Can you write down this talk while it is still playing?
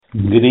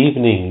Good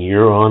evening.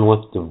 You're on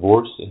with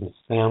Divorce and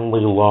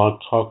Family Law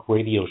Talk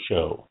Radio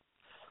Show.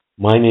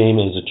 My name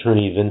is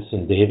Attorney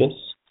Vincent Davis,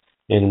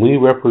 and we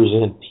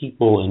represent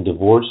people in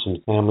divorce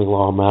and family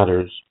law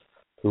matters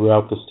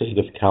throughout the state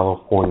of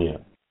California.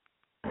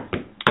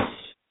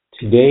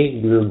 Today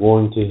we're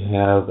going to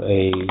have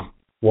I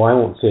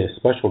won't say a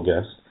special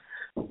guest,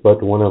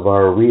 but one of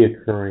our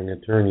reoccurring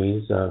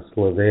attorneys,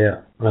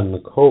 Slavea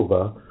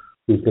Anlikova,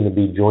 who's going to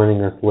be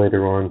joining us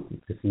later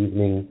on this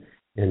evening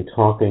and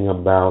talking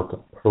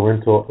about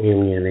parental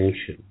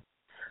alienation.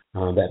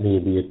 That may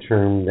be a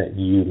term that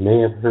you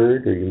may have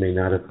heard or you may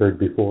not have heard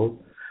before,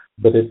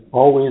 but it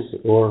always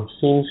or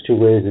seems to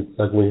raise its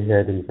ugly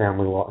head in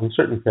family law, in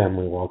certain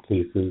family law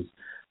cases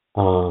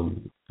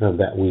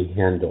that we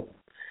handle.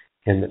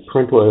 And that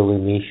parental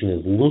alienation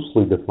is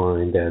loosely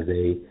defined as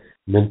a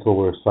mental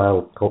or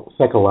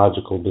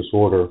psychological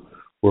disorder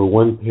where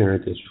one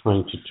parent is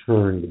trying to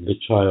turn the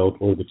child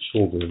or the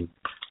children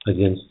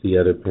against the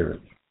other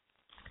parent.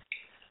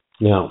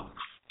 Now,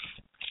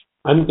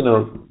 I'm going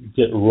to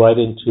get right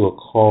into a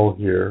call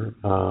here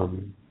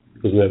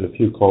because we have a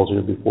few calls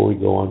here before we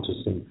go on to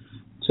some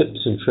tips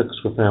and tricks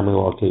for family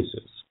law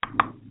cases.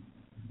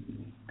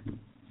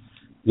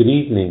 Good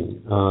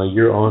evening.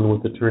 You're on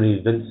with Attorney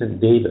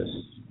Vincent Davis.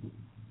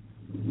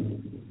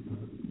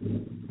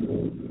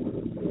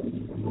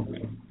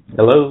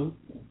 Hello?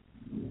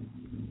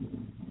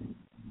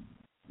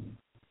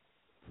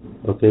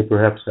 Okay,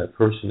 perhaps that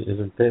person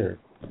isn't there.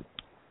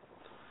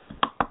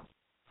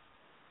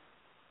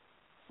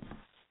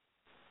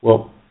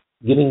 Well,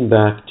 getting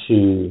back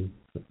to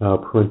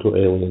parental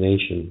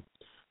alienation,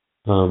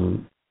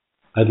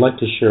 I'd like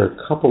to share a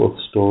couple of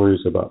stories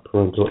about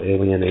parental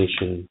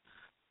alienation,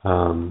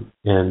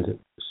 and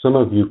some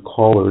of you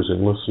callers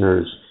and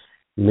listeners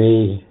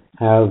may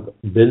have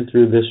been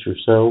through this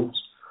yourselves,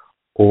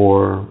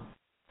 or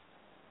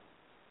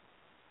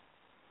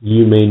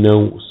you may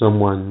know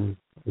someone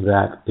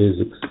that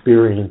is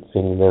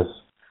experiencing this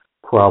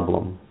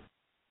problem.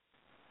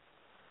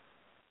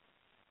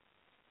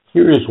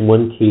 Here is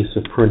one case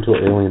of parental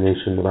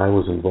alienation that I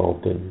was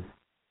involved in.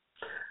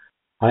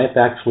 I've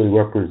actually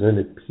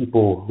represented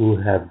people who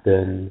have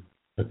been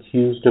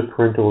accused of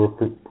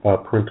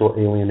parental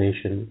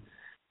alienation,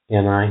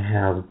 and I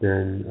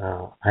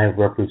have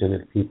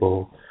represented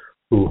people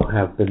who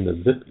have been the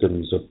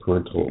victims of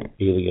parental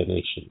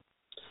alienation.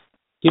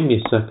 Give me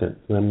a second,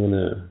 and I'm going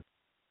to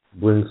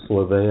bring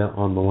Slavea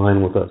on the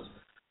line with us.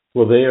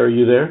 Slavea, are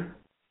you there?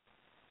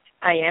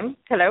 I am.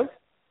 Hello.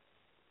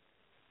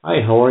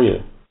 Hi, how are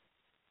you?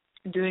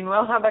 Doing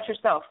well. How about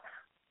yourself?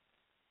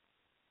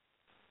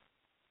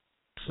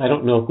 I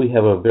don't know if we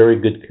have a very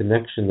good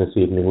connection this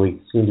evening. We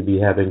seem to be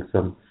having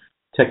some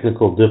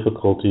technical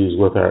difficulties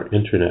with our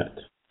internet.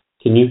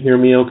 Can you hear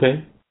me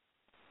okay?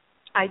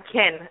 I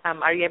can.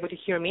 Are you able to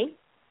hear me?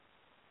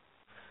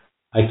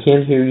 I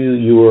can't hear you.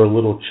 You are a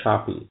little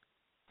choppy.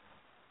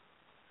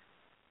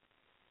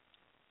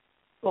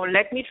 Well,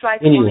 let me try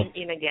calling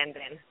in again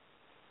then.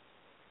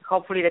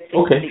 Hopefully that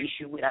fixes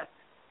the issue with us.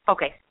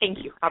 Okay, thank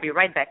you. I'll be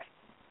right back.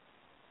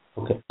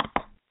 Okay.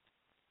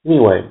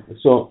 Anyway,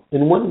 so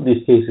in one of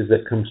these cases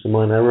that comes to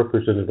mind, I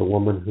represented a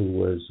woman who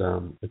was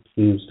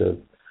accused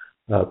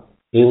of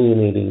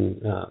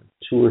alienating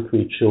 2 or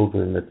 3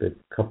 children that the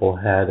couple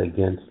had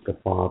against the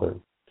father.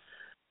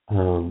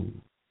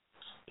 And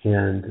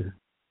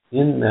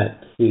in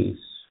that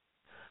case,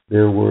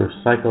 there were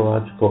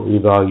psychological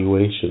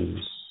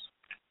evaluations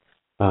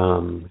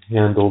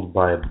handled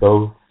by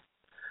both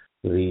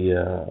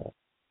the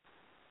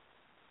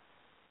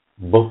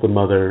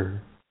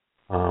mother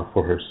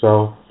for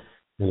herself,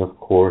 and of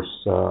course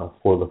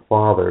for the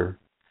father.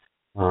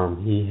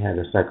 He had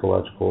a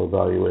psychological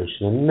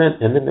evaluation,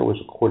 and then there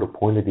was a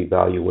court-appointed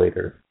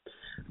evaluator.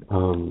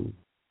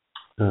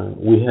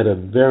 We had a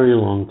very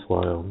long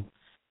trial,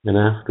 and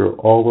after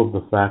all of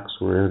the facts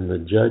were in, the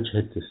judge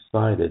had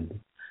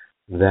decided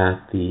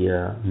that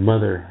the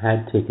mother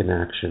had taken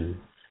action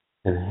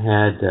and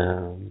had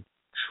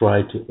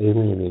tried to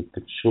alienate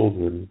the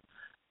children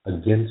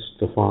against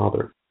the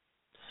father.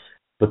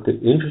 But the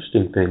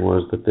interesting thing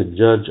was that the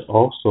judge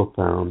also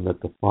found that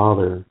the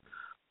father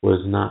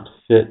was not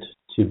fit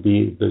to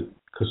be the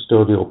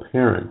custodial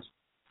parent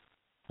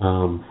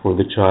for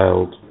the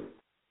child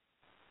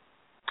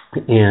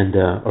and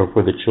or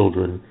for the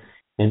children,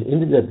 and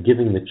ended up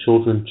giving the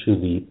children to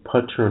the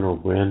paternal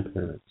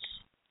grandparents.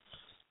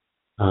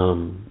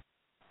 And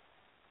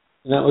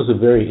that was a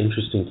very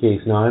interesting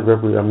case. Now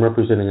I'm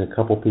representing a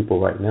couple people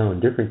right now in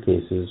different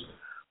cases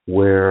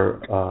where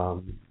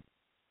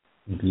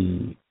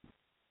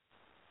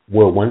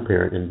one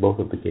parent, in both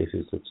of the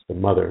cases, it's the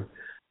mother,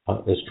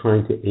 is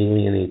trying to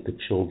alienate the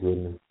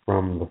children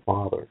from the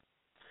father.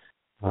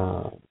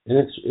 And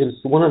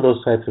it's one of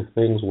those types of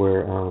things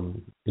where,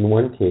 in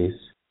one case,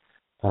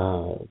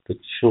 the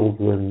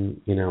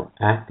children,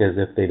 act as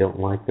if they don't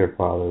like their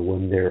father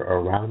when they're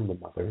around the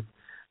mother,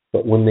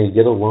 but when they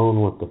get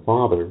alone with the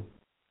father,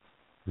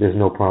 there's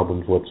no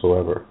problems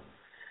whatsoever.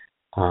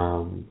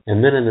 And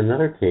then in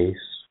another case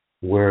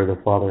where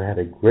the father had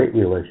a great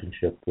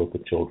relationship with the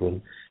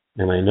children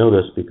And I know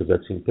this because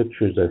I've seen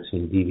pictures, I've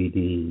seen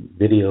DVD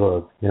video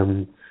of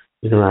him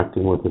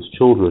interacting with his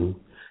children.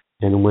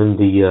 And when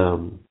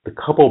the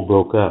couple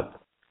broke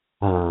up,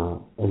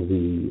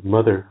 the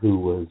mother, who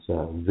was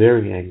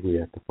very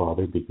angry at the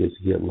father because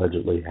he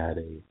allegedly had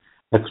a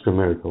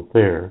extramarital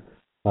affair,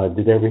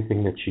 did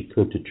everything that she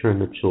could to turn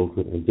the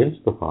children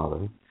against the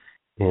father,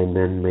 and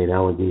then made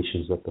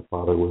allegations that the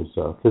father was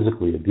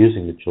physically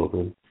abusing the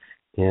children.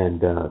 And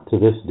to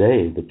this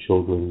day, the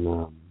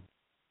children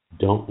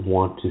don't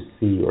want to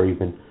see or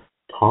even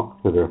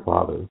talk to their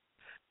father.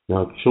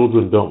 Now,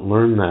 children don't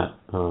learn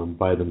that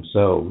by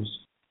themselves,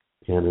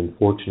 and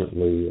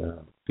unfortunately,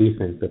 we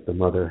think that the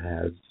mother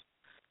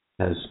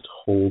has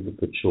told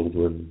the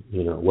children,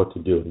 what to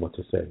do and what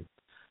to say.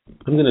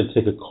 I'm going to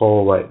take a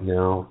call right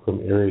now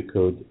from area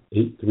code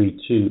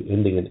 832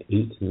 ending in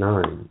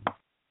 89.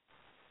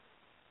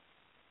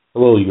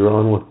 Hello, you're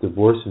on with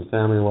Divorce and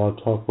Family Law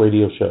Talk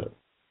Radio Show.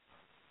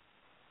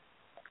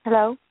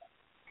 Hello?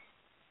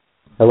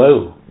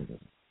 Hello.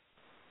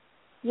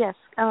 Yes.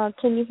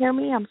 Can you hear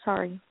me? I'm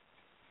sorry.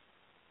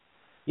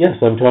 Yes,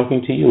 I'm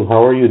talking to you.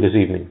 How are you this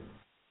evening?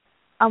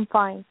 I'm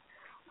fine.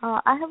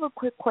 I have a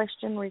quick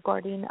question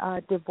regarding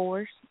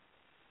divorce.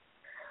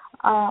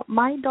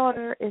 My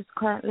daughter is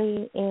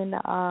currently in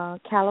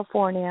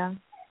California,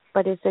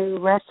 but is a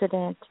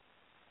resident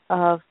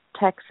of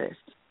Texas.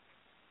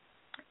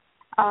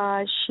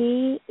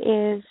 She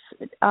is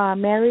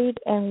married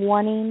and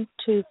wanting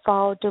to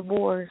file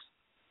divorce,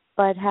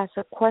 but has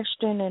a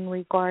question in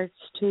regards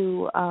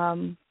to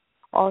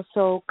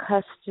also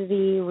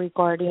custody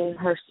regarding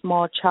her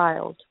small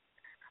child.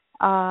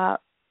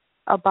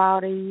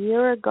 About a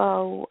year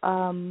ago,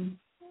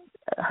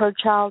 her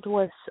child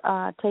was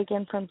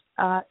taken from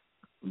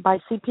by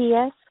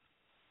CPS,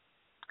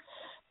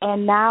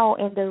 and now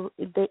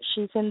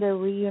she's in the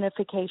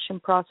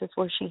reunification process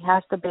where she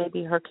has the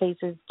baby. Her case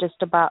is just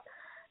about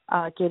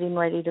getting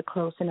ready to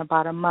close in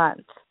about a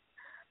month.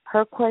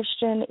 Her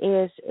question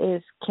is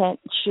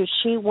should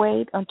she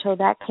wait until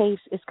that case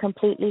is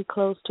completely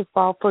closed to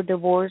file for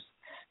divorce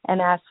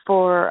and ask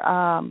for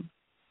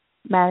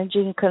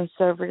managing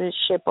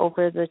conservatorship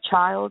over the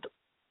child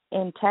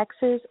in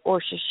Texas,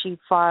 or should she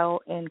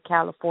file in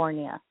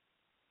California?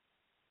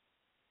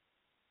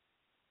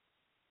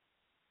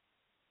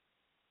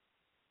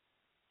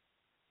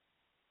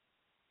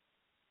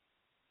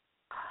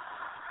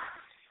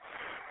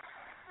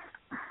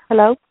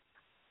 Hello?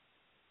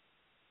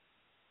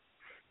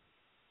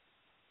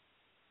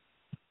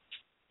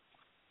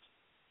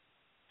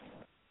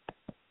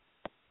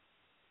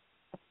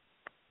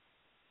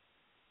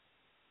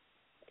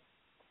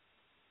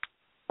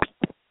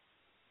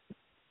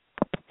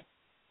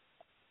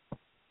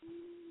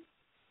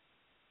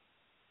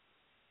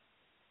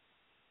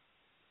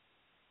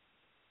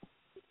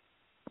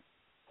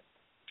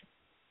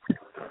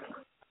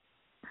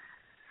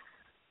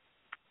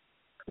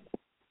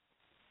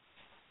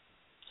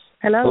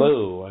 Hello?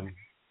 Hello,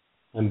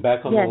 I'm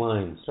back on Yes. the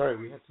line. Sorry,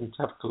 we had some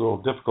technical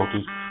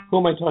difficulties. Who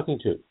am I talking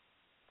to?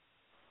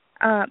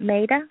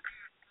 Maida?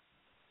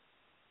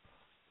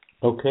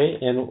 Okay,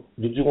 and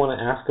did you want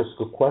to ask us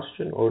a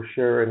question or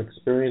share an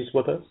experience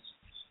with us?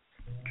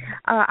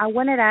 I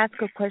wanted to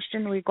ask a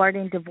question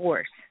regarding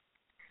divorce.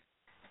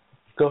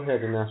 Go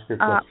ahead and ask your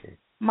question.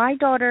 My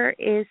daughter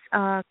is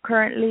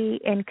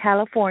currently in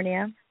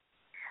California,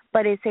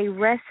 but is a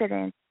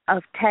resident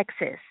of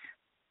Texas.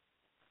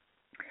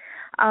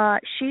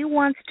 She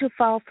wants to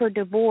file for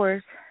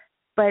divorce,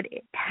 but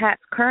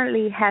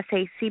currently has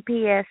a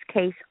CPS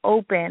case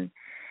open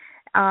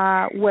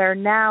where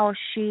now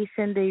she's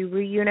in the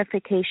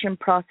reunification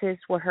process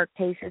where her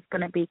case is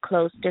going to be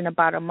closed in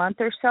about a month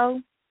or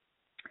so.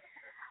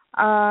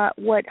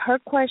 What her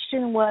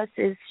question was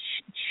is,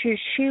 should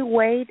she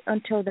wait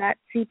until that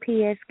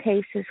CPS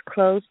case is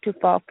closed to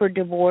file for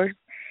divorce,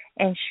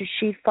 and should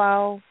she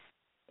file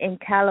in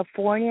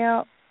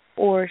California,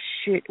 or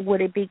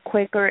would it be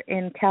quicker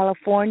in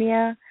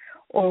California,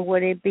 or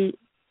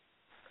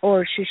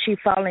should she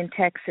file in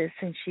Texas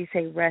since she's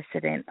a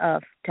resident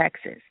of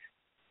Texas?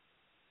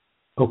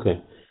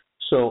 Okay,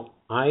 so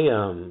I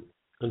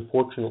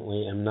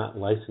unfortunately am not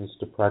licensed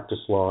to practice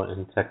law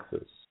in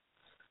Texas,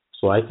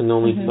 so I can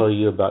only tell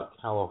you about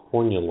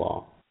California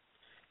law.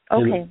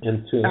 Okay.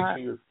 And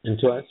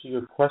to answer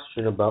your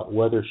question about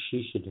whether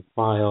she should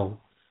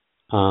file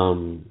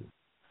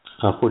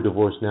for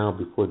divorce now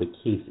before the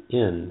case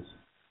ends,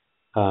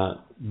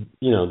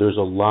 there's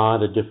a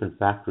lot of different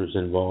factors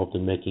involved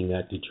in making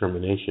that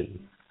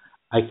determination.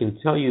 I can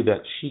tell you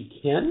that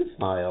she can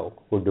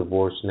file for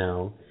divorce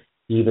now,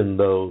 even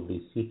though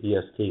the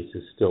CPS case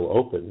is still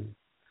open.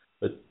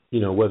 But,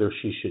 whether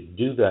she should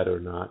do that or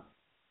not,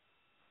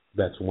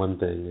 that's one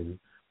thing. And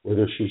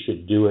whether she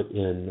should do it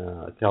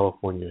in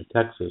California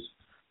or Texas,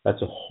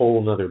 that's a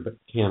whole other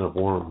can of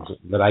worms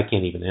that I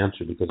can't even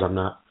answer because I'm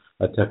not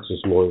a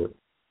Texas lawyer.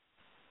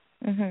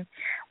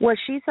 What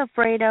she's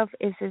afraid of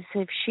is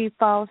if she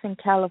files in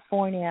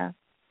California,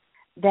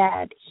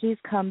 that he's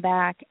come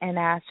back and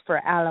asked for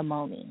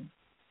alimony.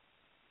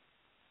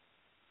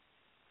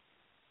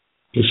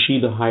 Is she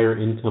the higher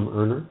income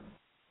earner?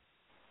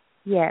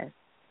 Yes.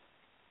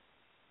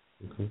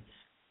 Okay.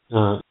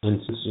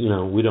 And since,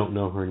 we don't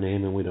know her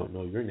name and we don't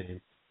know your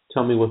name,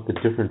 tell me what the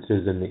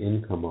differences in the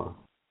income are.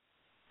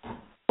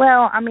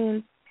 Well,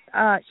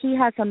 he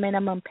has a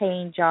minimum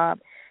paying job.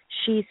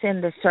 She's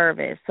in the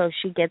service, so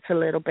she gets a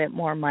little bit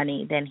more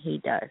money than he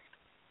does.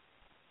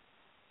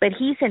 But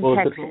he's in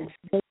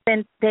Texas.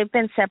 They've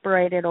been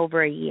separated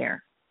over a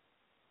year.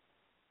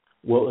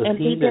 Well, if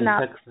he's in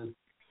Texas,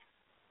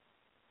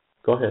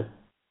 go ahead.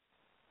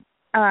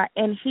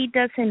 And he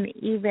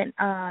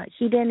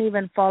didn't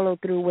even follow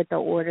through with the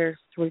orders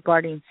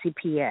regarding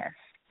CPS.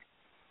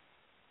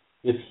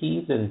 If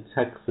he's in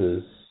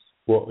Texas,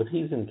 if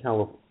he's in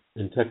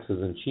Texas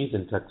and she's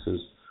in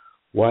Texas,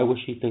 why was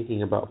she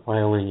thinking about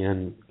filing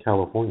in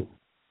California?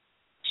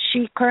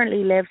 She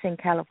currently lives in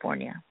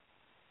California.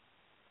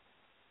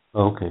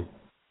 Okay.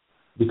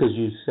 Because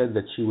you said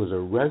that she was a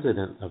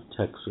resident of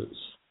Texas.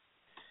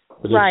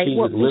 But right. If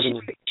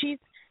she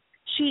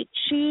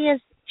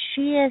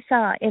is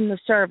in the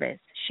service.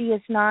 She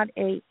has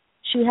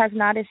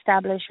not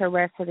established her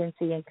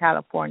residency in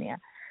California.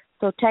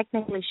 So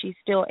technically she's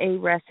still a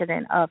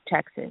resident of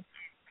Texas.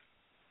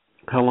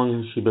 How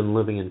long has she been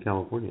living in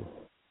California?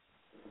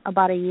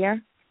 About a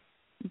year.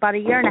 About a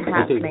year and a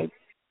half, maybe.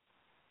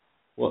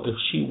 Well, if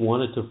she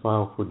wanted to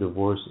file for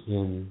divorce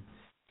in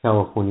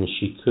California,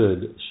 she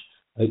could.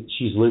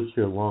 She's lived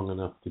here long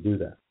enough to do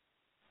that.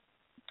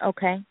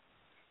 Okay.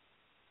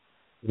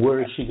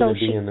 Where is she going to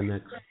be in the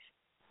next?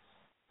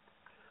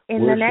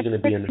 In the next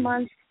 6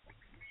 months.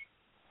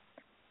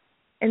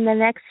 In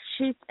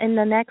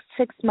the next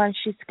 6 months,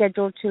 she's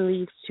scheduled to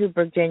leave to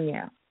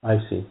Virginia. I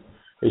see.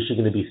 Is she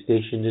going to be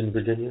stationed in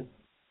Virginia?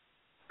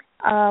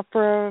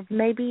 For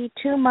maybe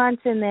 2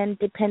 months, and then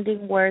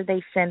depending where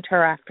they send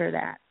her after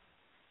that.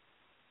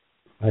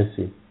 I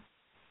see.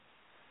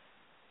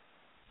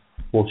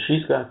 Well,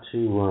 she's got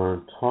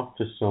to talk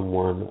to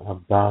someone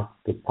about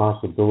the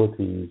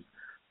possibilities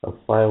of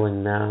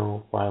filing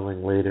now,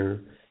 filing later,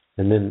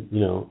 and then,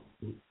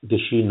 does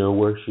she know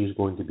where she's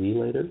going to be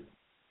later?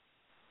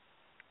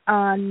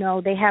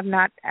 No, they have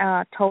not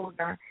told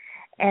her.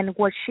 And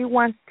what she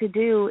wants to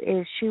do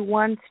is she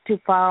wants to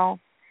file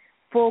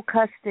full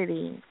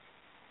custody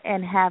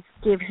and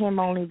give him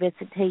only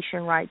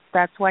visitation rights.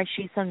 That's why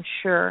she's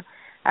unsure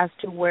as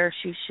to where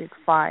she should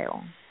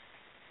file.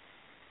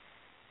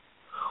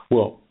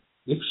 Well,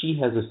 if she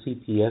has a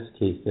CPS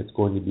case that's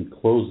going to be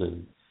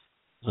closing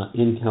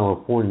in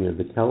California,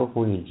 the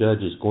California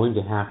judge is going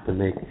to have to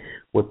make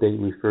what they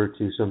refer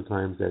to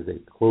sometimes as a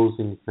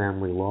closing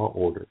family law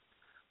order,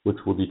 which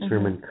will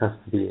determine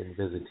custody and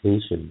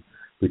visitation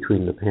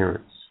between the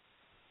parents.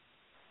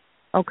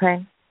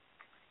 Okay.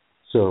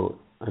 So,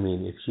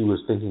 if she was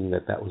thinking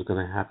that was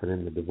going to happen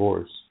in the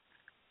divorce,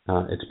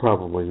 it's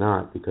probably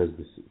not, because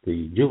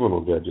the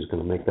juvenile judge is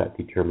going to make that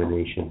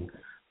determination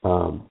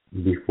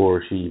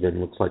before she even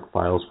looks like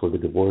files for the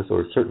divorce,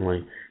 or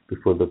certainly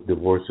before the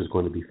divorce is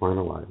going to be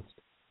finalized.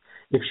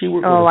 If she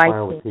were going to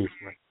file a case,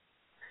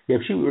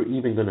 if she were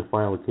even going to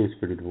file a case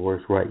for the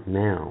divorce right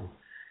now,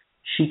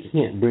 she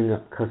can't bring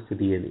up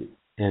custody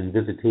and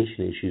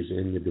visitation issues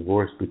in the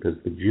divorce, because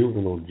the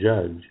juvenile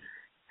judge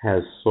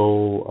has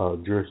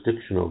sole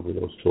jurisdiction over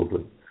those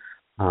children,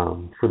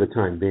 for the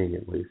time being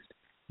at least,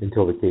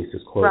 until the case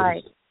is closed.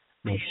 Right.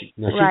 Now she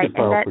could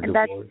file for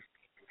divorce.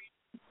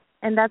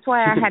 And that's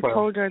why I had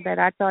told her that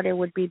I thought it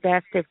would be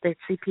best if the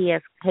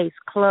CPS case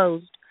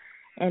closed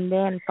and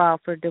then file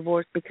for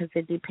divorce, because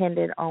it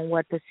depended on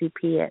what the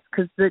CPS,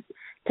 because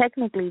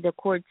technically the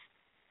court's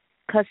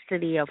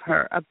custody of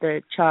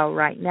the child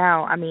right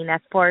now.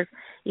 As far as,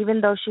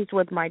 even though she's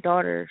with my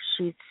daughter,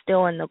 she's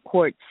still in the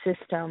court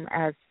system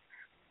as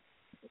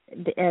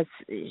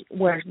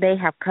where they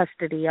have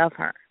custody of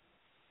her.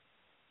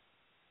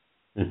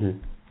 Mm-hmm.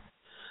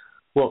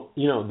 Well,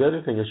 the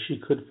other thing is she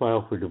could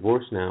file for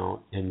divorce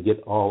now and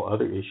get all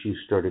other issues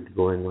started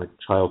going, like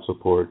child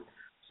support,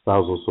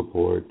 spousal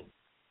support,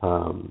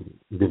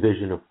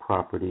 division of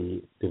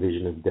property,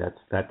 division of debts,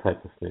 that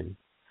type of thing.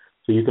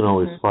 So you can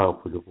always file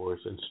for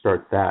divorce and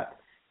start that.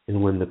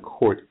 And when the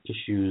court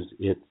issues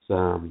its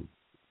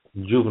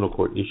juvenile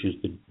court issues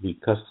the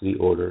custody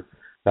order,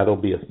 that'll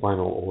be a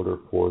final order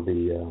for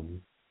the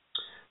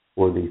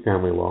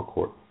family law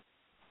court.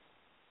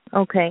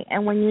 Okay.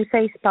 And when you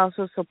say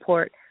spousal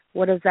support,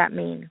 what does that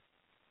mean?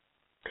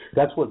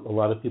 That's what a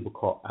lot of people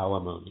call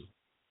alimony.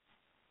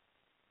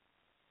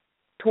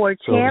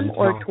 Towards him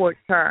or towards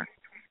her?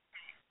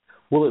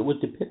 Well, it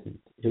would depend.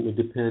 It would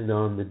depend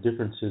on the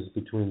differences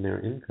between their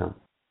income.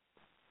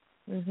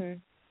 Mm-hmm.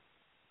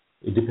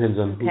 It depends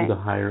on who the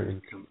higher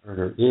income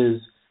earner is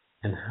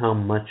and how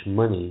much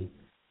money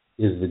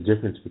is the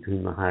difference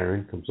between the higher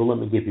income. So let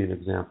me give you an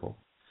example.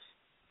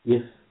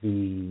 If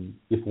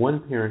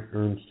one parent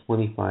earns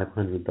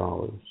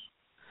 $2,500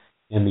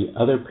 and the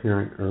other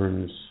parent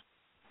earns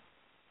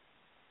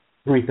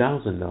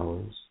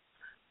 $3,000,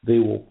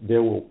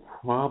 there will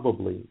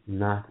probably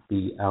not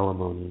be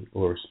alimony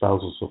or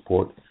spousal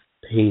support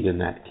paid in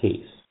that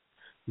case.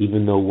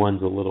 Even though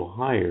one's a little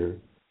higher,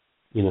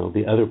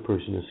 the other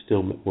person is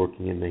still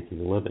working and making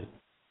a living.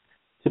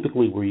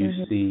 Typically, where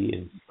you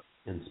see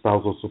in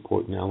spousal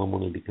support and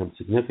alimony become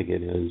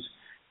significant is,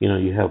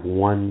 you have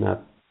one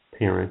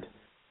parent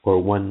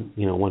or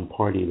one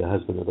party, the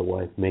husband or the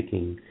wife,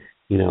 making,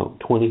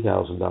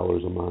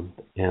 $20,000 a month,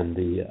 and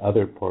the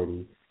other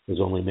party is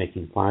only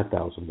making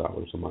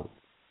 $5,000 a month.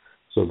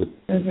 So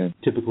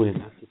typically in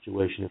that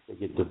situation, if they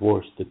get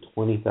divorced, the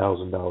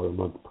 $20,000 a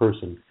month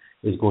person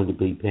is going to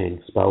be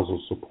paying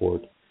spousal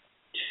support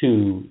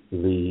to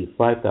the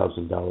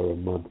 $5,000 a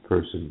month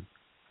person.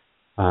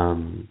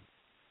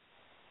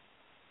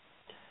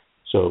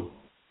 So,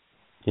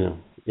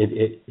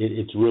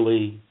 it's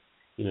really,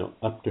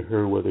 up to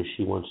her whether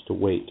she wants to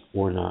wait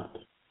or not.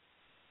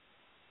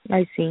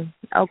 I see.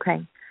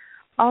 Okay.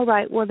 All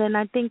right. Well, then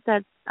I think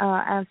that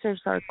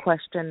answers our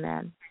question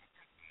then.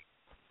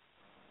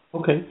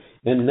 Okay.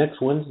 And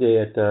next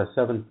Wednesday at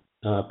 7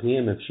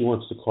 p.m., if she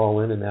wants to call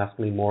in and ask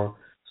me more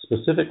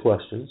specific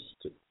questions,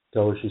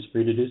 tell her she's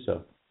free to do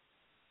so.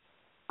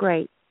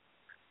 Great.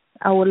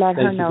 I will let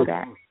her know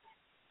that.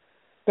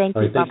 Thank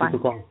you. Bye-bye. Thank you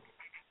for calling.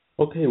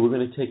 Okay, we're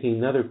going to take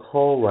another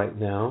call right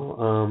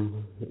now.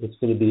 It's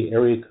going to be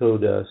area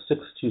code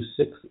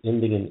 626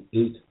 ending in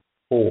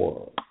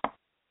 84.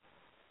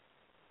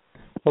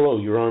 Hello,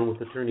 you're on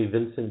with Attorney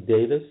Vincent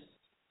Davis,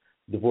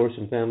 Divorce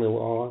and Family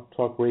Law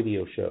Talk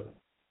Radio Show.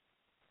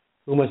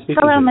 Who am I speaking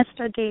Hello,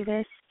 to? Mr.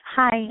 Davis.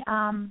 Hi,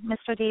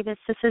 Mr. Davis.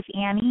 This is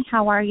Annie.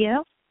 How are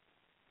you?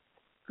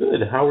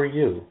 Good. How are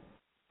you?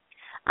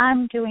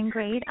 I'm doing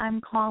great.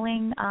 I'm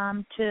calling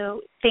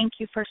to thank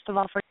you, first of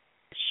all, for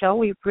the show.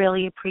 We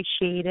really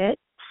appreciate it.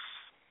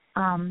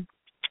 And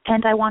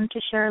I wanted to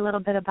share a little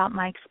bit about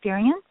my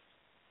experience.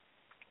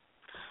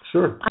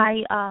 Sure.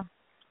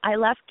 I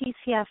left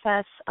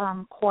DCFS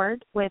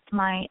court with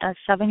my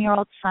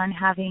 7-year-old son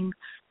having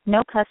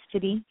no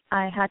custody.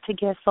 I had to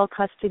give full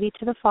custody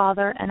to the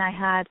father, and I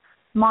had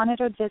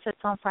monitored visits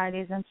on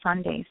Fridays and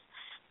Sundays.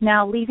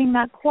 Now, leaving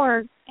that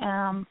court,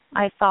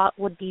 I thought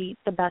would be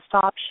the best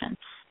option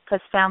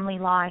because family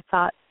law, I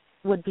thought,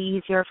 would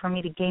be easier for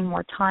me to gain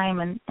more time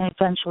and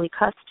eventually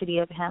custody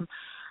of him.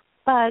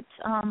 But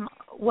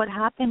what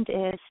happened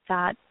is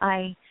that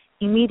I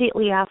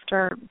immediately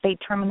after they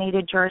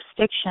terminated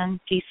jurisdiction,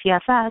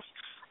 DCFS,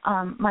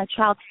 my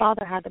child's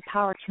father had the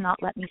power to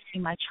not let me see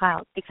my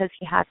child because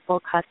he had full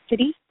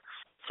custody.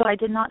 So I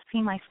did not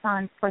see my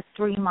son for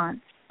 3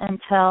 months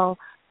until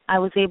I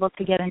was able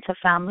to get into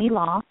family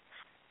law.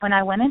 When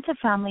I went into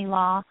family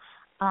law,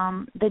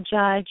 the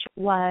judge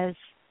was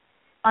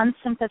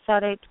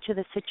unsympathetic to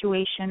the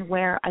situation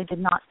where I did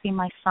not see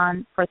my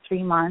son for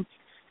 3 months.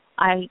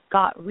 I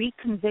got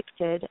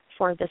reconvicted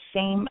for the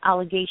same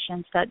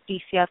allegations that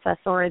DCFS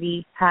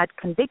already had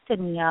convicted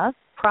me of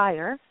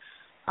prior,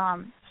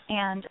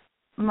 and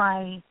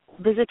my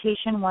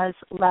visitation was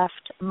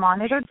left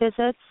monitored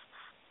visits,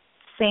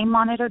 same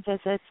monitored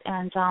visits,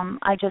 and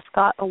I just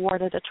got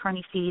awarded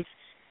attorney fees,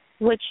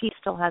 which he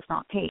still has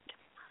not paid.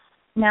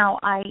 Now,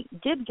 I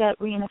did get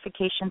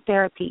reunification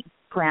therapy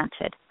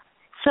granted.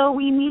 So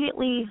we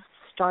immediately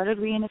started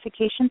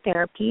reunification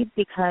therapy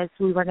because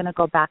we were going to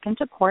go back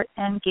into court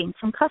and gain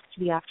some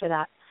custody after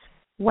that.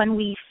 When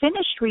we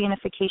finished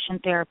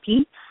reunification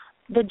therapy,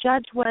 the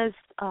judge was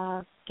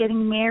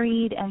getting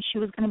married and she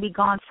was going to be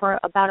gone for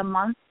about a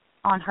month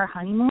on her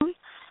honeymoon.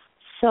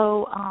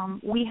 So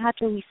we had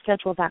to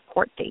reschedule that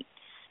court date.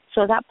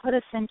 So that put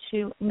us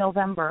into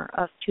November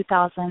of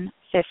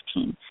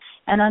 2015.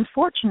 And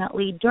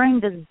unfortunately,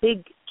 during this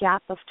big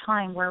gap of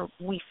time where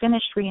we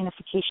finished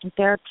reunification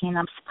therapy and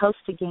I'm supposed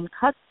to gain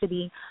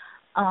custody,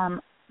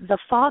 the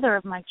father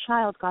of my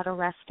child got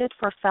arrested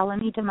for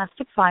felony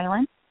domestic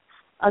violence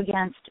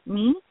against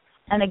me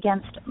and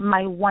against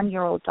my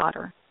 1-year-old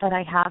daughter that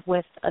I have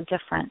with a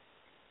different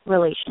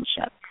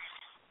relationship.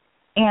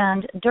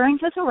 And during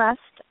his arrest,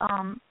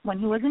 when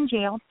he was in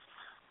jail,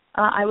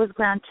 I was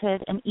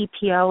granted an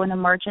EPO, an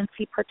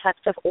emergency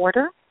protective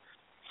order.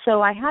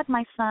 So I had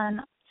my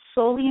son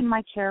solely in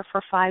my care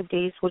for 5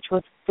 days, which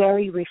was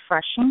very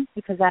refreshing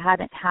because I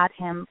hadn't had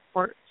him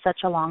for such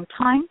a long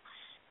time.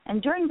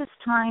 And during this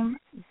time,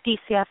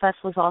 DCFS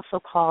was also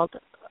called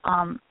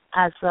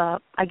as a,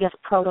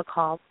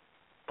 protocol.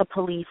 The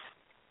police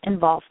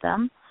involved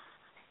them.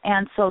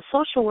 And so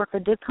social worker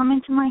did come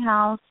into my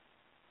house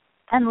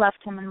and left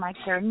him in my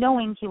care,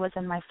 knowing he was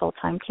in my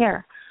full-time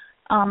care.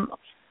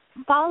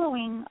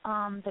 Following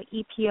the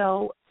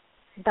EPO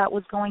that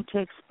was going to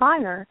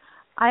expire,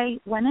 I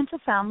went into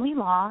family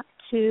law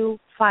to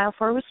file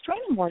for a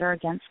restraining order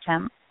against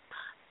him.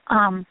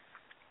 And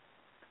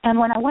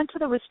when I went to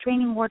the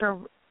restraining order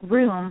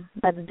room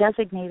that's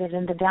designated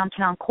in the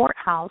downtown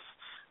courthouse,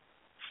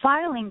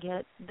 filing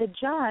it, the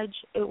judge,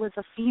 it was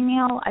a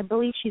female, I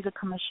believe she's a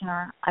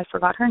commissioner, I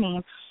forgot her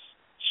name,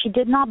 she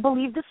did not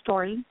believe the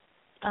story.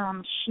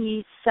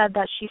 She said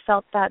that she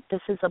felt that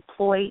this is a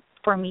ploy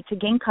for me to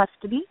gain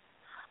custody.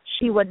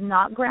 She would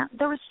not grant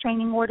the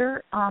restraining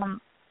order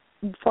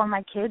for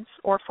my kids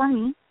or for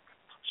me.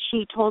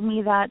 She told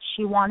me that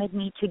she wanted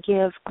me to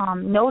give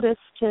notice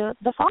to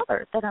the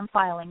father that I'm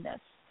filing this,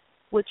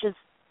 which is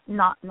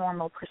not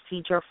normal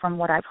procedure from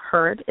what I've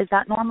heard. Is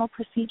that normal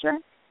procedure?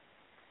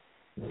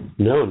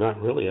 No,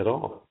 not really at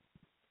all.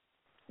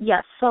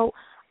 Yes, so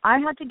I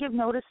had to give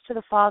notice to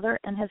the father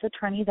and his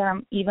attorney that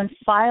I'm even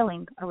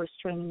filing a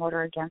restraining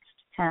order against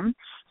him.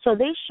 So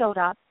they showed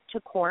up to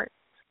court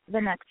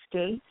the next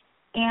day,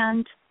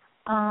 and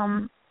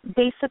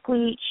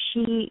basically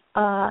she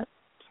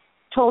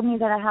told me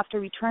that I have to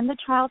return the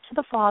child to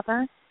the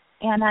father,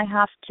 and I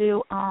have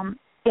to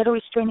get a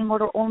restraining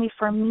order only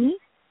for me.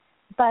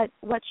 But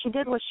what she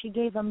did was she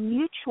gave a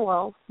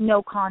mutual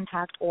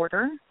no-contact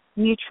order,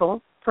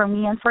 mutual, for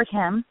me and for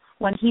him.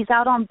 When he's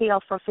out on bail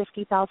for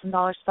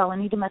 $50,000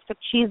 felony domestic,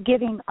 she's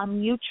giving a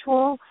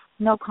mutual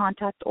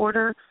no-contact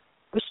order,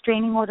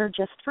 restraining order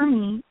just for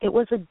me. It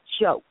was a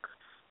joke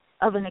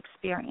of an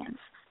experience.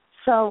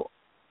 So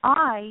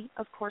I,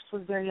 of course,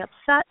 was very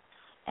upset,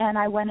 and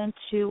I went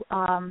into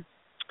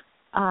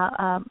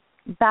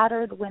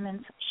battered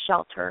women's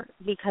shelter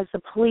because the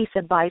police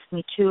advised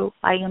me to.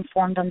 I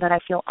informed them that I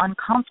feel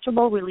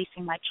uncomfortable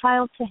releasing my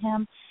child to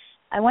him.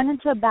 I went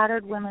into a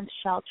battered women's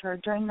shelter.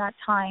 During that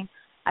time,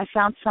 I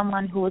found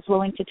someone who was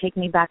willing to take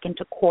me back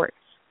into court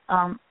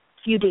a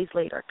few days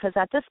later, because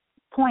at this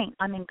point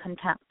I'm in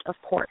contempt of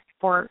court.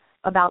 For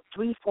about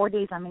 3-4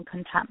 days I'm in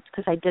contempt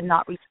because I did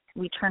not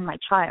return my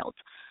child.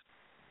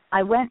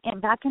 I went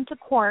back into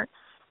court,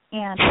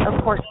 and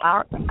of course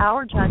our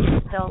judge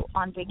is still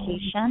on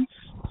vacation.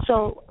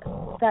 So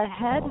the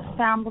head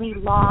family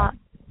law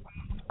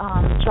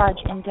judge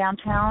in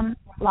downtown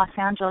Los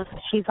Angeles,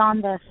 she's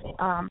on the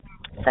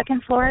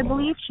second floor, I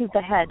believe. She's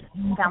the head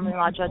family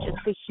law judge.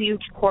 It's a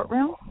huge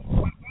courtroom.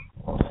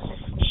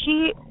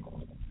 She,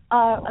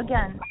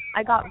 again,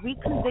 I got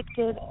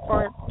reconvicted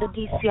for the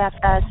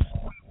DCFS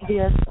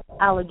via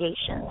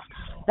allegations.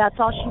 That's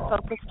all she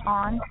focused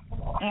on.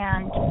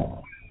 And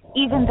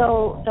even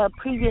though the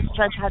previous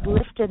judge had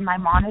lifted my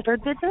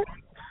monitored visit,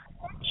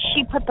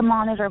 she put the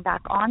monitor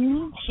back on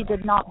me. She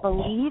did not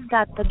believe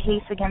that the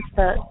case against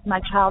my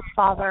child's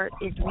father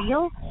is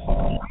real,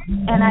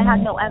 and I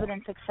had no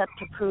evidence except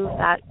to prove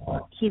that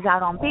he's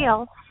out on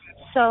bail.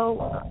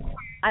 So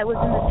I was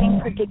in the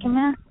same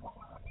predicament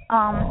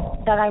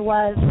that I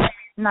was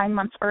 9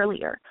 months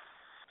earlier.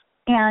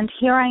 And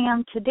here I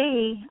am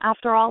today,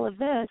 after all of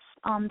this.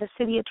 The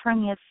city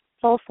attorney is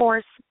full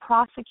force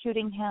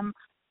prosecuting him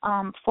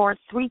for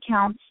 3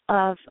 counts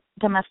of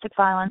domestic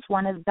violence.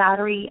 One is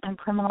battery and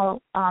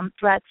criminal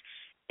threats.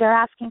 They're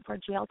asking for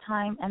jail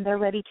time, and they're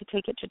ready to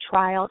take it to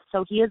trial.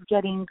 So he is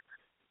getting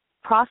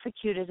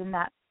prosecuted in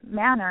that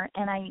manner,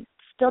 and I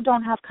still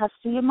don't have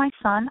custody of my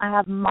son. I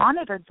have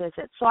monitored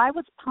visits. So I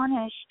was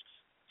punished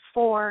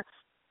for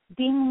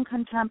being in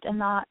contempt and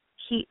not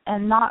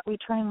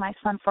returning my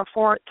son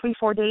for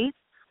 3-4 days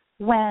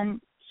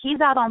when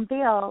he's out on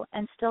bail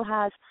and still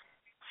has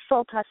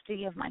full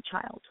custody of my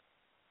child.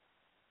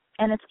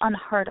 And it's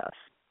unheard of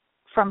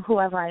from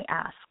whoever I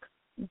ask.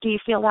 Do you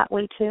feel that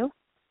way too?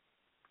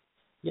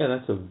 Yeah,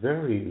 that's a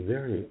very,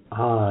 very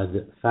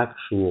odd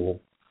factual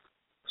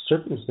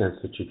circumstance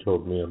that you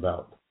told me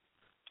about.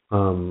 I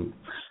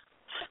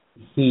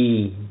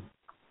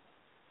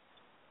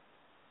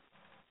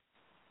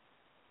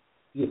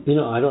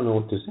don't know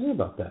what to say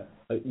about that.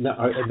 Now,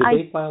 did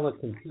they file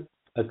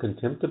a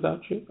contempt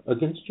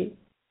against you?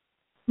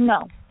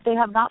 No, they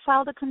have not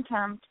filed a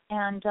contempt,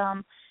 and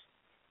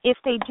if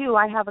they do,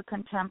 I have a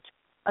contempt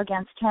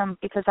against him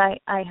because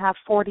I have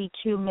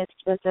 42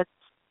 missed visits,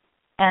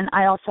 and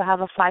I also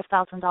have a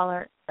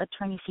 $5,000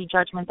 attorney fee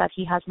judgment that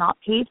he has not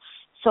paid.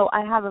 So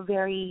I have a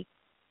very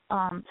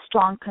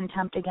strong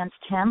contempt against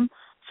him.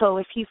 So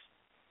if he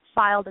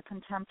filed a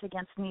contempt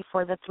against me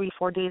for the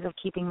 3-4 days of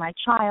keeping my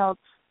child,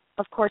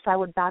 of course I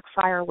would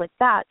backfire with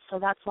that. So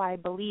that's why I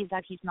believe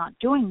that he's not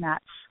doing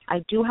that.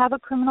 I do have a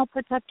criminal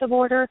protective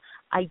order.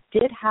 I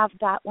did have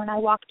that when I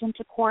walked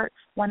into court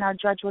when our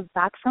judge was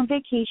back from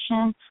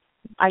vacation.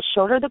 I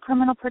showed her the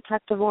criminal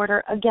protective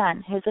order.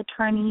 Again, his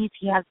attorneys,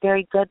 he has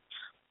very good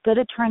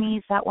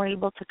attorneys that were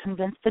able to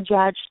convince the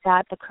judge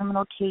that the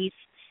criminal case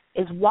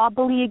is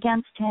wobbly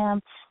against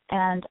him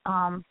and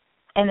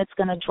it's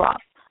going to drop.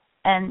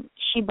 And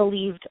she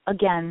believed,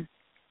 again,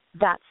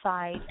 that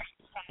side.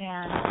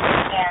 And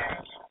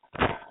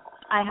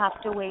I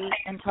have to wait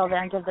until the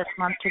end of this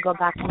month to go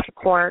back into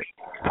court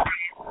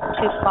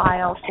to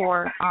file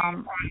for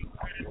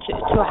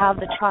to have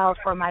the trial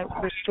for my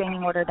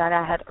restraining order that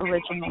I had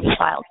originally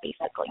filed,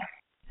 basically.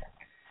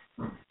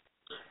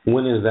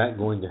 When is that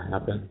going to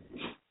happen?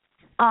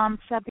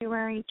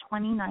 February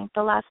 29th,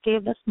 the last day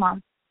of this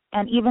month.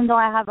 And even though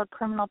I have a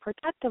criminal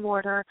protective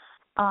order,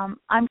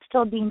 I'm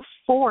still being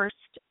forced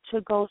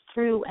to go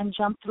through and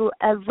jump through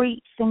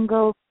every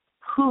single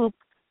hoop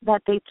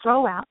that they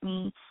throw at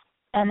me,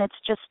 and it's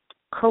just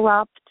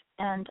corrupt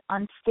and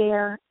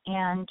unfair,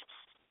 and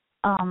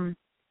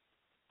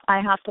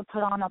I have to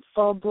put on a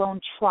full-blown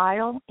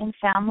trial in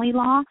family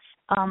law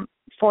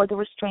for the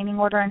restraining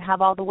order and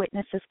have all the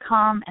witnesses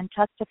come and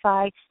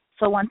testify.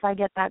 So once I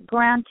get that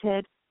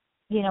granted,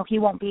 he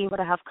won't be able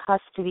to have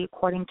custody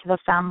according to the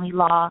family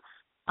law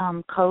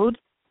code.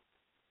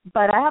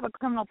 But I have a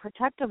criminal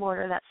protective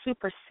order that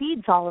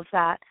supersedes all of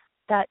that,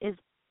 that is,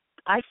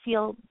 I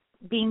feel,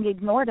 being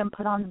ignored and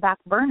put on the back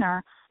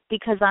burner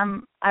because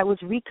I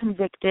was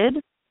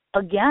reconvicted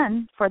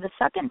again for the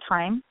second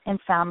time in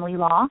family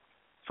law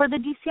for the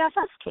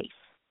DCFS case.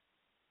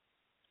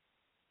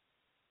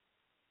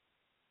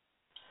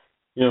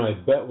 I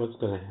bet what's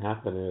going to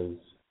happen is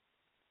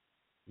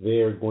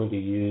they're going to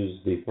use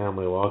the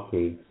family law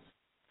case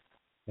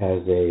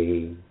as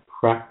a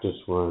practice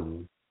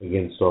run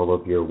against all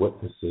of your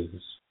witnesses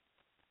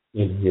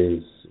in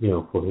his,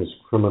 for his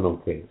criminal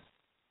case.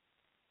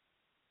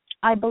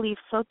 I believe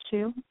so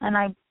too, and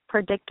I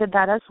predicted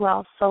that as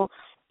well. So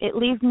it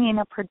leaves me in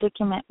a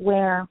predicament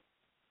where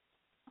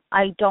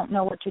I don't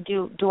know what to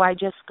do. Do I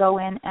just go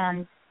in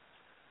and,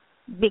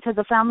 because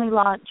the family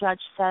law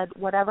judge said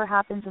whatever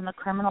happens in the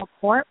criminal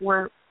court,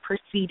 we're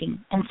proceeding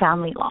in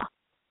family law.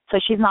 So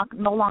she's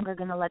no longer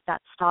going to let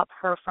that stop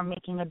her from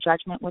making a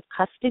judgment with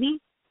custody.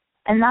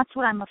 And that's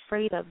what I'm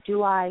afraid of.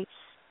 Do I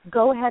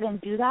go ahead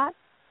and do that?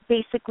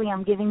 Basically,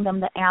 I'm giving them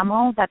the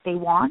ammo that they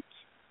want.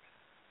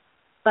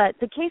 But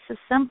the case is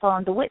simple,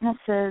 and the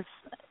witnesses,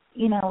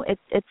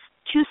 it's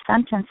two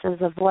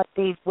sentences of what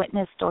they've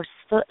witnessed or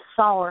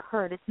saw or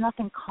heard. It's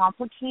nothing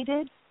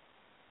complicated.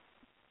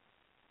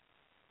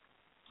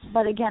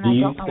 But again, I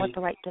don't know what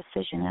the right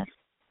decision is.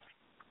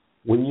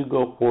 When you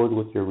go forward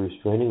with your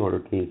restraining order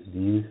case, do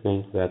you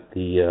think that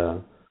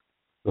the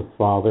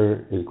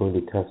father is going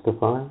to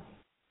testify?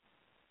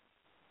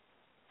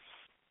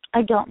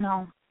 I don't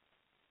know.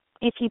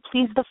 If he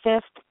pleads the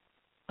fifth,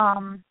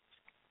 I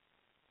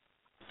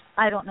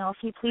don't know. If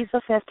he pleads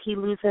the fifth, he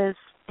loses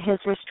his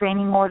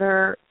restraining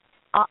order.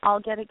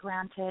 I'll get it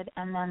granted,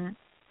 and then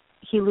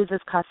he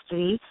loses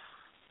custody.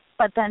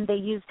 But then they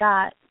use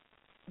the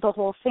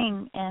whole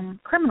thing in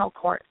criminal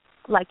court.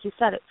 Like you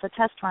said, it's a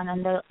test run,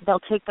 and they'll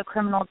take the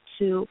criminal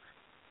to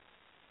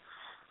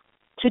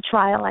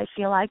trial, I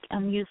feel like,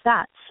 and use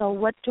that. So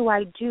what do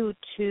I do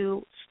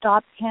to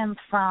stop him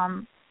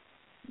from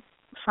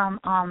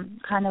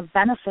kind of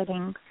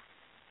benefiting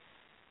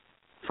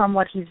from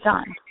what he's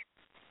done?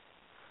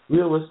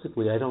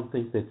 Realistically, I don't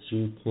think that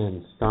you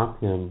can stop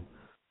him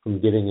from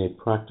getting a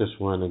practice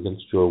run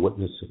against your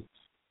witnesses.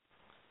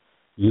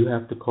 You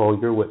have to call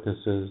your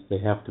witnesses, they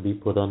have to be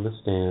put on the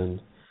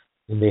stand,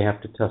 and they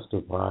have to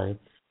testify,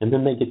 and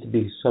then they get to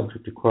be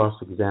subject to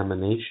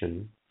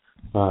cross-examination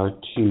by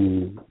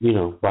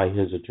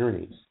his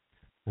attorneys.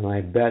 And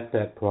I bet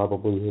that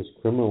probably his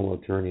criminal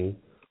attorney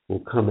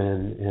will come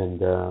in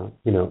and,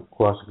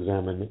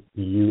 cross-examine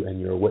you and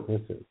your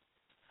witnesses.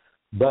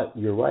 But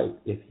you're right,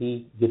 if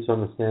he gets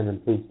on the stand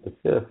and pleads the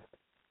fifth,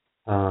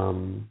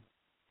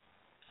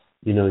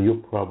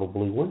 you'll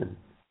probably win,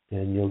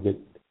 and you'll get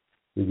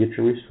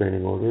your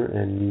restraining order,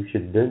 and you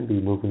should then be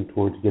moving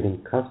towards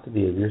getting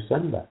custody of your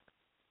son back.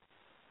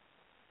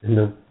 And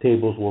the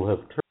tables will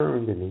have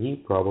turned, and he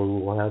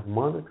probably will have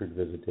monitored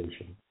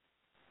visitation.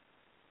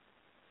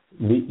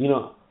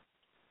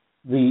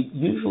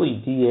 Usually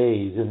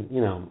DAs, and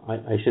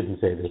I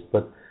shouldn't say this,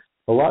 but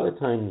a lot of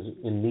times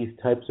in these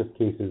types of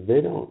cases,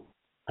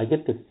 I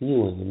get the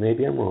feeling, and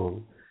maybe I'm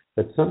wrong,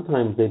 that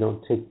sometimes they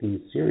don't take these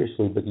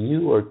seriously, but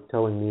you are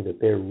telling me that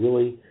they're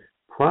really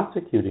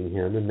prosecuting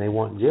him and they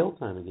want jail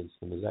time against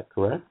him. Is that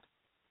correct?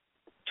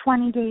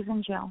 20 days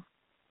in jail.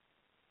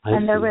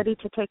 And they're ready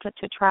to take it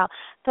to trial.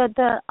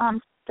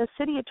 The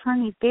city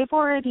attorneys, they've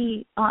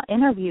already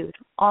interviewed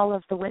all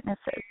of the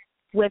witnesses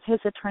with his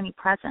attorney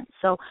present.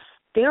 So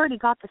they already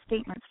got the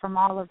statements from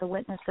all of the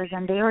witnesses,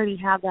 and they already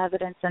have the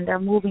evidence, and they're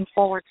moving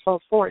forward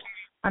full force.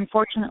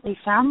 Unfortunately,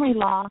 family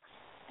law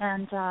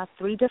and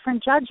 3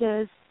 different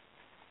judges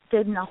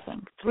did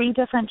nothing. 3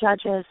 different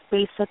judges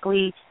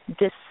basically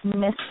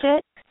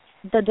dismissed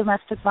the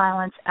domestic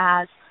violence,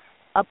 as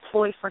a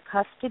ploy for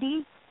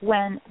custody,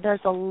 when there's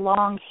a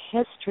long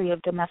history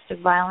of domestic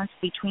violence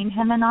between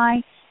him and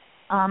I.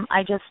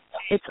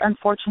 It's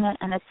unfortunate,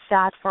 and it's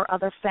sad for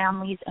other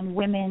families and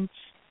women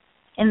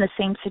in the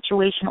same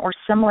situation or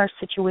similar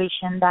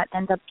situation that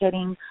end up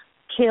getting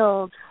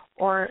killed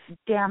or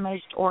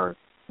damaged or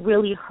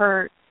really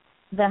hurt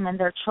them and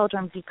their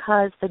children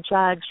because the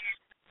judge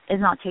is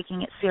not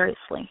taking it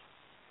seriously.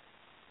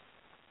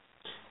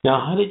 Now,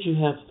 how did you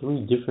have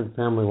 3 different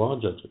family law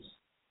judges?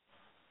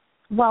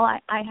 Well, I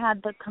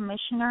had the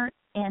commissioner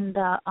in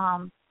the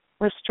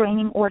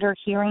restraining order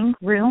hearing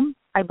room.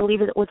 I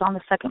believe it was on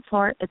the 2nd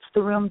floor. It's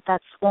the room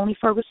that's only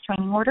for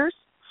restraining orders.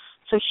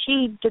 So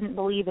she didn't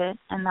believe it,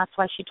 and that's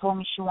why she told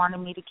me she wanted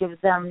me to give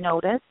them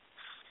notice.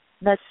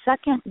 The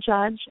second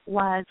judge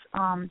was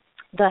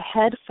the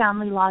head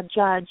family law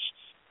judge.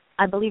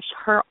 I believe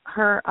her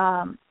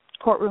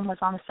courtroom was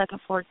on the 2nd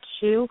floor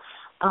too.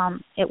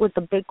 It was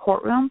the big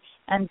courtroom,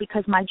 and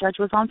because my judge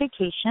was on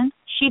vacation,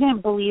 she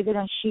didn't believe it,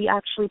 and she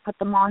actually put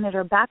the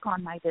monitor back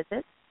on my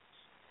visit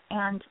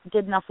and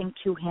did nothing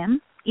to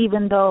him,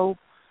 even though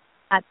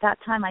at that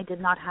time I did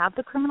not have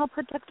the criminal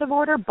protective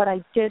order, but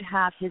I did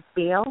have his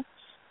bail,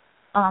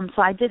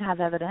 so I did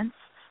have evidence.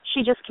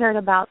 She just cared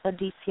about the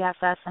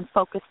DCFS and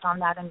focused on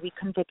that and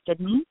reconvicted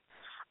me.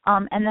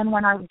 And then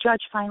when our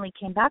judge finally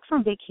came back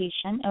from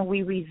vacation and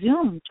we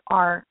resumed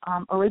our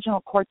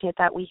original court date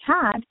that we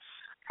had,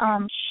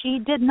 she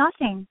did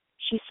nothing.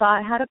 She saw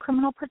I had a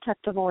criminal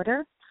protective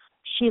order.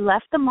 She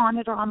left the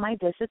monitor on my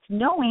visits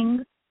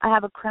knowing I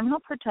have a criminal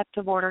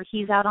protective order.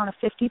 He's out on a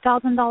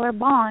 $50,000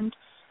 bond.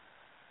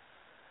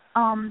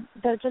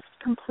 They're just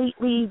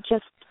completely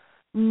just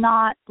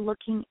not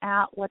looking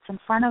at what's in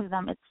front of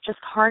them. It's just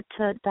hard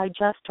to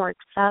digest or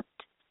accept.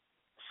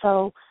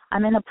 So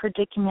I'm in a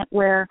predicament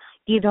where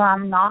either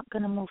I'm not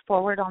going to move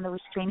forward on the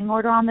restraining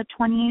order on the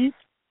 28th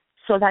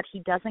so that he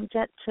doesn't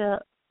get to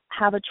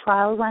have a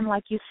trial run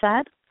like you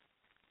said,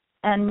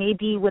 and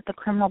maybe with the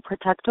criminal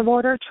protective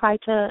order try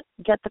to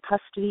get the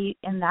custody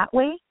in that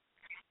way.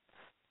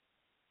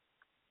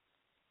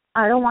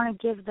 I don't want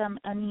to give them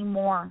any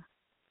more,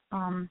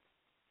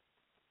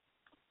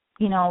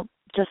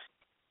 just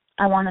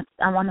I want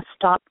to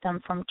stop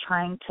them from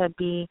trying to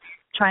be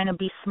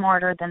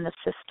smarter than the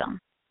system.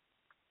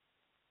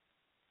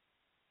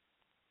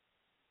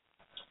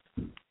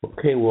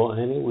 Okay, well,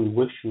 Annie, we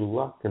wish you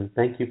luck, and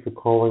thank you for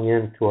calling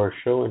in to our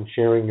show and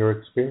sharing your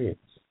experience.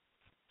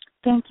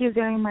 Thank you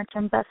very much,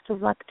 and best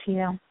of luck to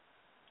you.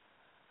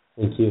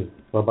 Thank you.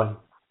 Bye-bye.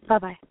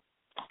 Bye-bye.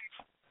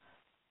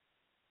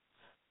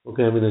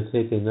 Okay, I'm going to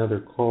take another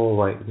call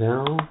right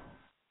now.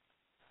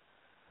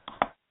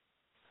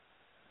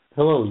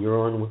 Hello, you're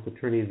on with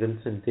Attorney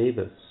Vincent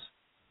Davis,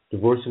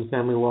 Divorce and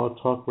Family Law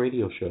Talk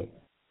Radio Show.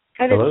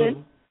 Hi,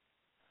 Vincent.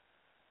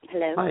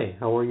 Hello. Hi,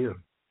 how are you?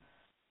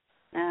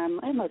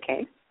 I'm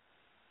okay.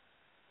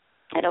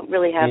 I don't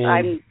really have.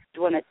 I'm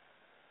the one that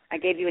I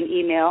gave you an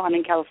email. I'm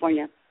in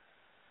California.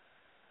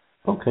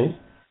 Okay.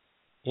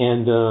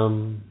 And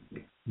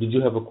did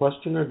you have a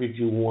question, or did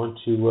you want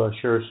to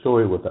share a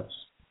story with us?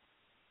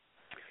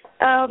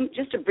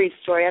 Just a brief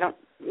story. I don't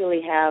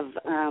really have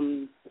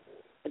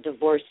a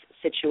divorce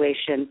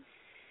situation.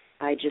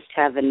 I just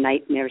have a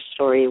nightmare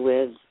story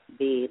with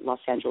the Los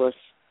Angeles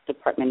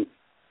Department of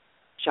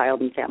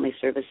Child and Family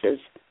Services.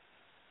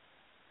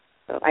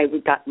 So I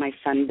got my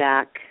son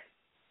back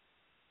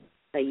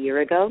a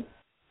year ago,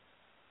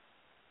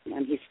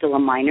 and he's still a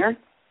minor.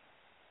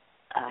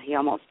 He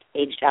almost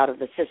aged out of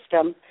the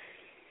system.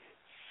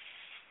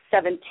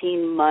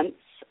 17 months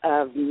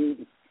of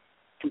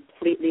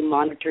completely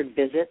monitored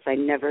visits. I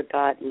never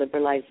got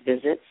liberalized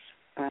visits.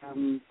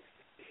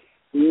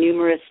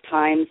 Numerous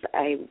times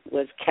I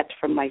was kept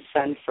from my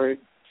son for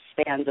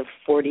spans of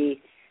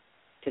 40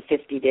 to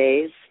 50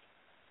 days.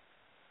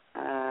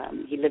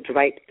 He lived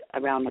right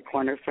around the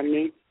corner from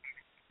me.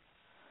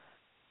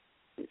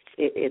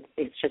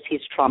 It's just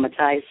he's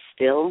traumatized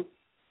still.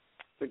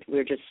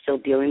 We're just still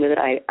dealing with it.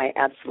 I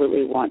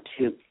absolutely want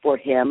to, for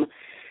him,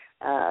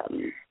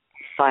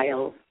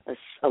 file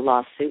a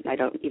lawsuit, and I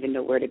don't even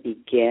know where to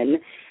begin.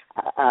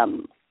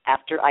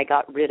 After I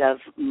got rid of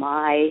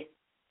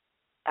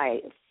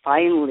I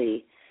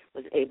finally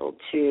was able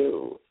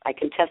to, I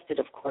contested,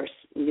 of course,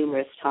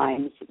 numerous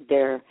times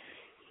their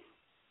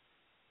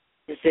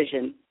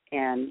decision,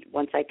 and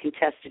once I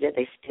contested it,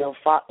 they still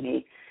fought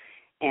me,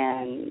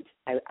 and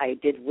I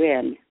did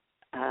win.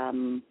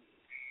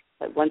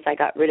 But once I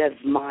got rid of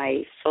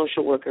my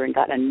social worker and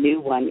got a new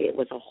one, it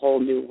was a whole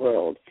new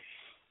world.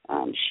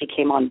 She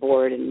came on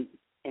board and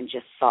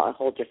just saw a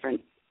whole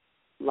different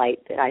light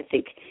that I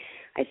think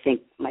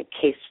my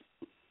case,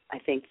 I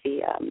think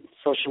the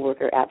social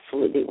worker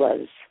absolutely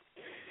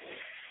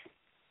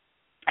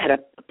had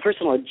a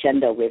personal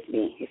agenda with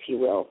me, if you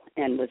will,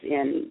 and was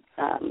in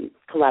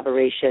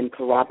corroboration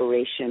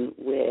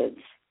with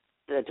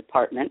the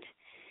department.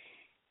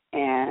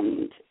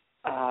 And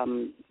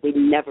we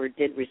never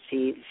did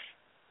receive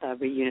a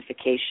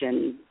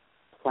reunification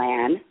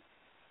plan.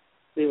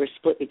 We were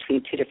split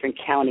between two different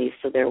counties,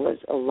 so there was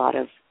a lot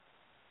of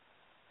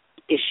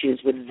issues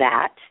with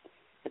that,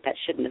 but that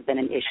shouldn't have been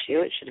an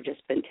issue. It should have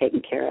just been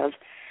taken care of.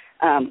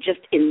 Just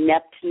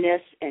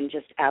ineptness and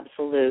just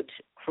absolute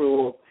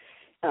cruel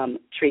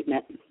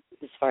treatment,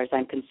 as far as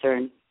I'm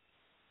concerned.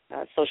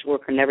 Social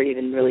worker never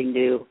even really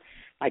knew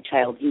my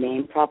child's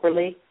name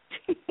properly.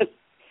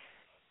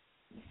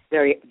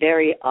 Very,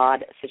 very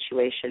odd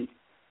situation.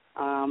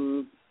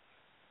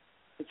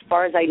 As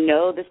far as I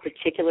know, this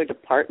particular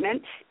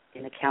department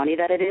in the county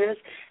that it is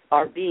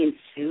are being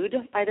sued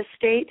by the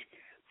state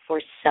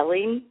for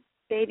selling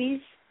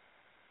babies.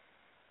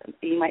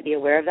 You might be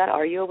aware of that.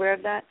 Are you aware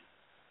of that?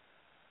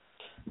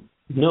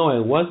 No, I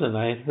wasn't.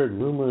 I had heard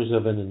rumors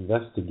of an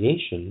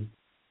investigation,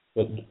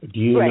 but do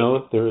you know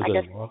if there's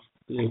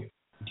do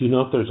you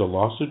know if there's a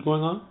lawsuit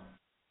going on?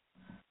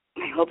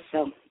 I hope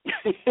so.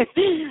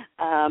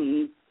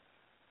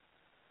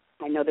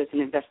 I know there's an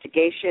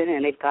investigation,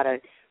 and they've got a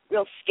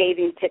real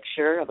scathing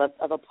picture of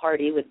a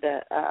party with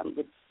the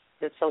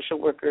social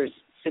worker's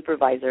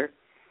supervisor.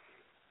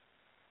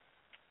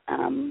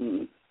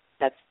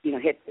 That's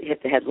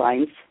hit the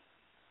headlines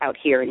out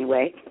here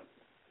anyway.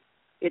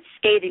 It's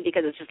scathing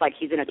because it's just like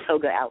he's in a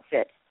toga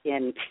outfit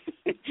in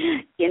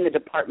the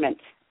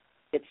department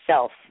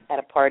itself at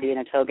a party in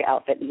a toga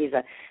outfit, and he's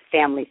a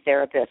family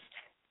therapist.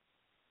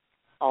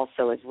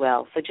 also as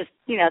well. So just,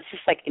 it's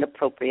just like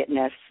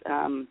inappropriateness.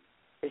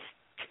 Just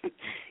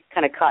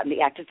kind of caught in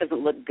the act. It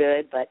doesn't look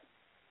good, but,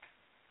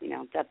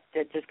 that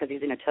just because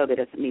he's in a toga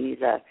doesn't mean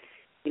he's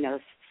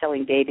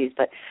selling babies.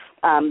 But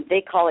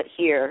they call it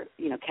here,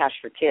 cash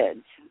for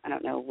kids. I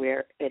don't know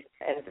where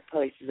other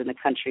places in the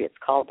country it's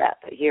called that,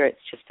 but here it's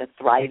just a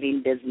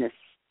thriving business.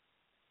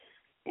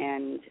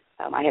 And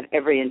I have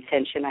every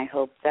intention, I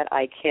hope, that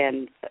I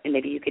can, and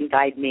maybe you can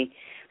guide me,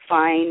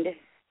 find,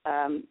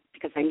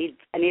 because I need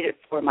it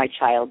for my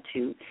child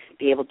to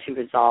be able to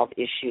resolve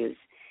issues,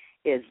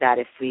 is that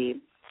if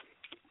we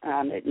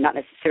not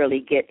necessarily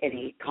get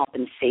any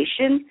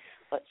compensation,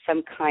 but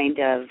some kind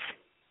of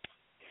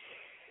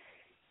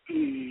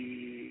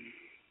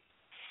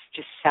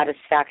just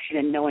satisfaction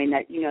in knowing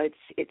that,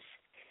 it's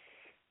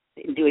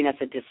doing us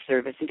a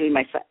disservice and doing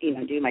my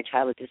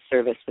child a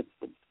disservice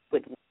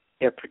with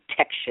their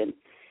protection.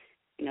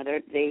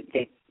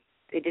 They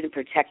didn't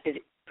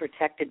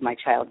protected my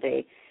child.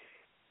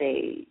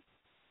 They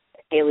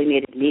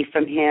alienated me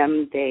from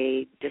him.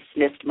 They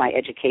dismissed my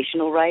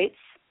educational rights,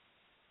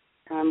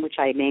 which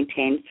I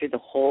maintained through the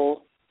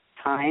whole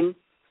time.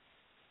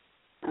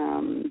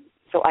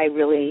 So I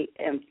really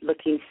am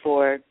looking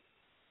for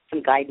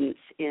some guidance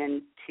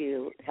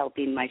into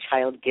helping my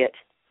child get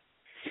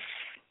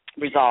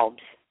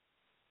resolved,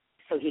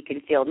 so he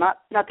can feel not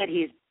that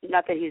he's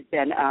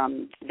been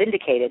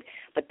vindicated,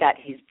 but that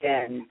he's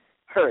been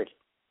heard,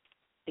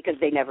 because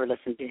they never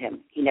listened to him.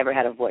 He never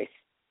had a voice.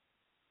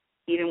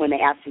 Even when they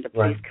asked him to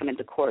please come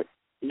into court,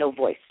 no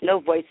voice,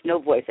 no voice, no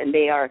voice. And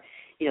they are,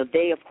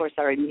 they of course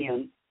are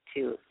immune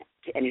to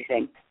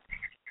anything.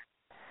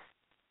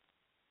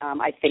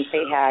 I think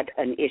they had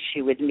an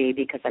issue with me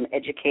because I'm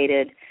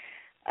educated.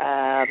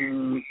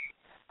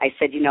 I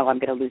said, I'm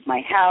going to lose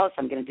my house.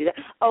 I'm going to do that.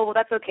 Oh, well,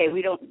 that's okay.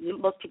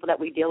 Most people that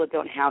we deal with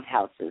don't have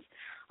houses.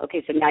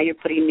 Okay, so now you're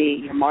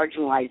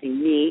marginalizing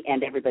me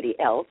and everybody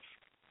else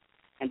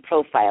and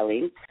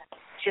profiling.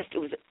 It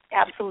was an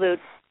absolute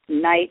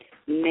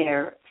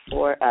nightmare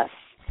for us.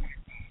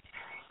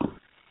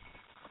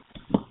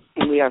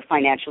 And we are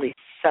financially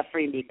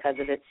suffering because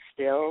of it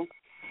still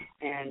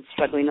and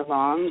struggling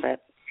along,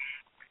 but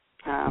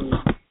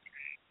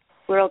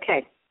we're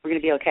okay. We're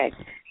going to be okay.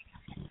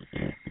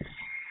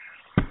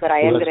 But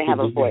I am going to have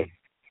a voice.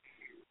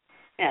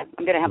 Yeah,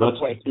 I'm going to have a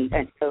voice.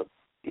 And so,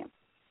 yeah.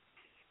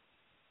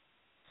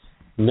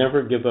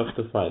 Never give up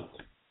the fight.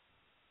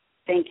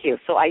 Thank you.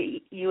 So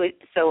I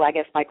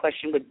guess my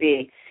question would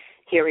be,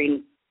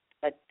 hearing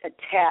a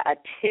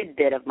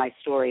tidbit of my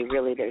story,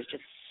 really, there's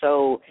just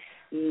so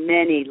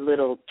many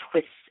little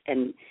twists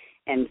and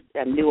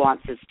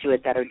nuances to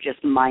it that are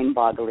just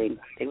mind-boggling.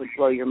 They would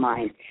blow your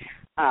mind.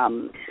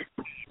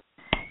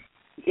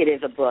 It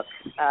is a book.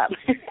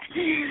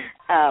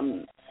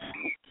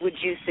 Would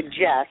you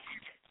suggest,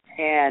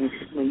 and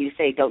when you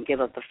say don't give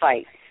up the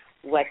fight,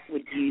 what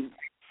would you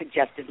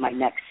suggest is my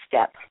next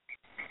step?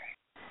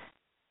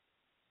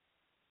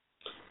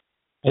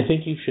 I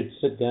think you should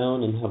sit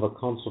down and have a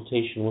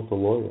consultation with a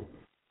lawyer.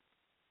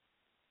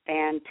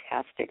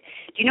 Fantastic.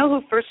 Do you know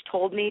who first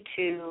told me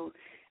to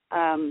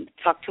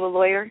talk to a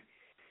lawyer?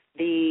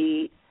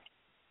 The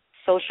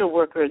social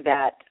worker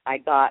that I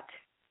got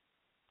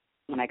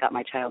when I got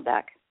my child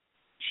back.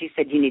 She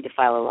said, you need to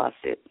file a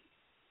lawsuit.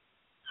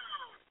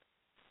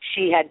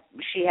 She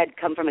had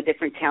come from a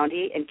different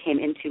county and came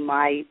into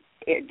my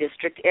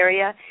district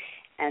area,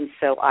 and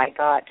so I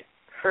got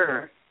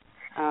her,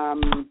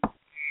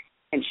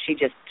 and she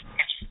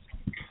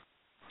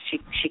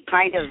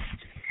kind of,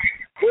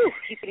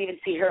 you could even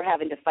see her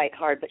having to fight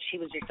hard, but she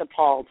was just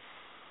appalled.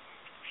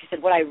 She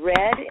said, what I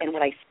read and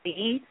what I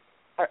see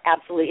are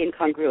absolutely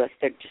incongruous.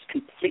 They're just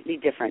completely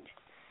different.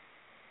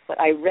 What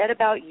I read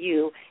about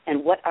you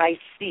and what I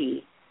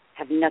see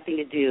have nothing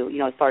to do,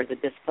 as far as the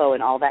dispo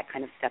and all that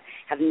kind of stuff,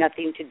 have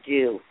nothing to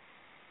do.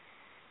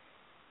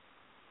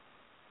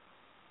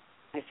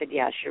 I said,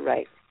 yes, you're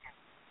right.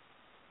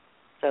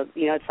 So,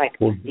 it's like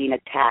being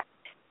attacked.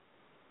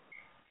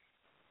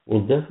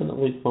 We'll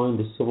definitely find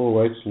a civil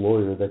rights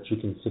lawyer that you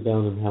can sit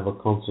down and have a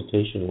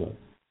consultation with.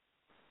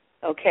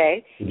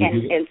 Okay.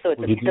 And so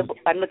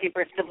I'm looking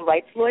for a civil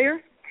rights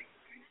lawyer?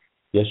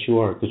 Yes, you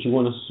are, because you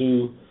want to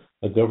sue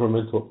a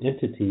governmental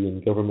entity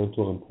and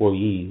governmental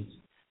employees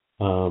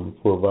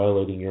for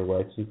violating your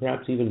rights and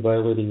perhaps even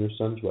violating your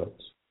son's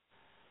rights.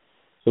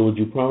 So would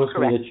you promise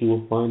Correct. me that you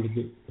will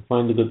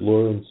find a good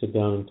lawyer and sit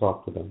down and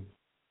talk to them?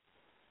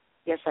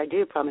 Yes, I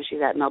do promise you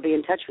that, and I'll be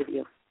in touch with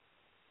you.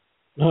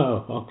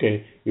 Oh,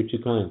 okay. You're too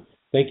kind.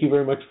 Thank you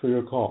very much for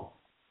your call.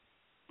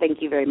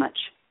 Thank you very much.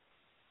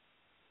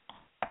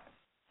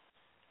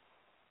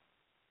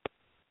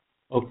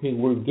 Okay,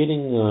 we're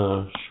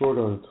getting short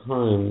on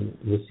time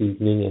this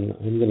evening, and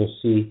I'm going to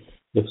see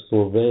if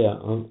Sylvia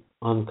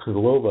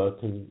Onkalova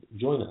can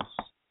join us.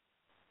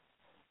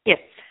 Yes,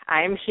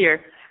 I am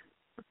here.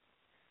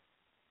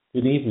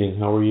 Good evening.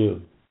 How are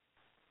you?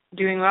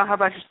 Doing well. How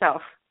about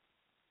yourself?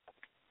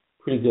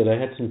 Pretty good. I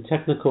had some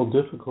technical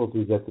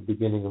difficulties at the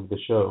beginning of the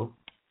show,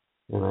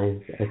 and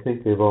I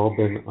think they've all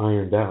been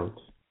ironed out.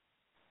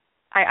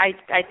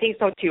 I think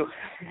so too,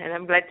 and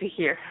I'm glad to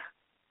hear.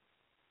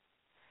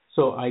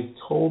 So I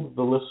told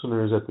the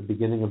listeners at the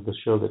beginning of the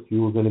show that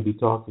you were going to be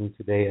talking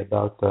today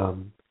about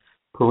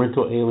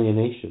parental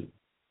alienation.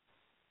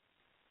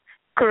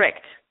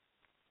 Correct.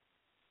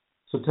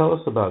 So tell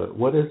us about it.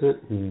 What is it,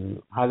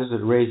 and how does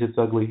it raise its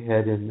ugly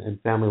head in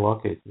family law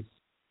cases?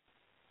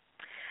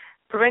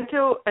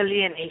 Parental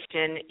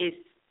alienation is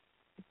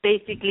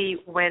basically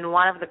when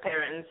one of the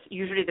parents,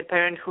 usually the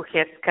parent who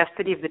has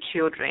custody of the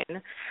children,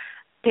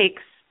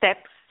 takes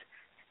steps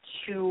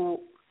to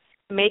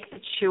make the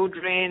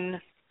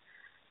children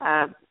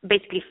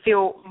basically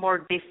feel more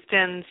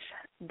distant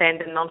than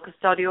the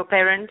non-custodial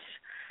parent,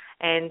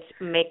 and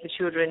make the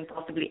children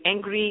possibly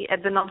angry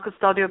at the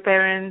non-custodial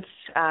parent,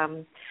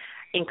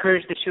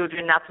 encourage the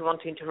children not to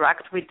want to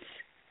interact with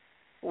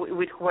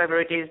whoever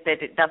it is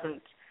that it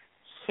doesn't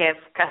have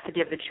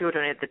custody of the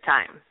children at the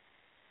time.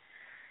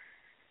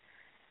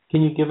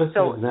 Can you give us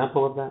an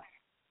example of that?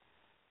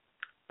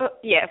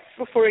 Yes.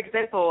 For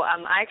example,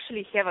 I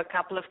actually have a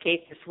couple of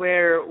cases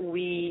where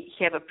we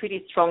have a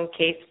pretty strong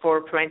case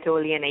for parental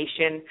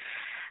alienation.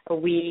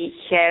 We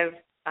have,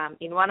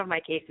 in one of my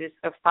cases,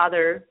 a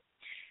father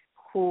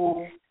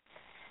who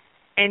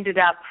ended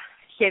up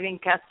having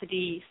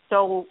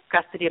sole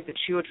custody of the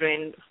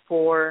children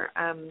for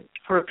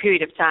a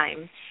period of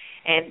time.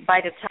 And by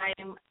the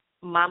time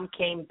mom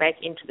came back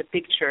into the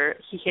picture,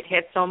 he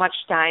had so much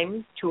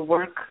time to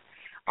work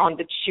on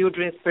the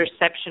children's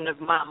perception of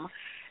mom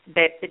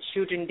that the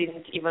children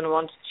didn't even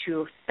want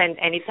to spend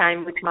any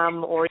time with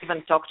mom or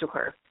even talk to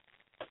her.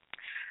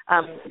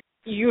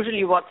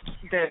 Usually what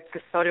the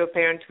custodial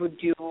parent would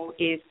do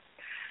is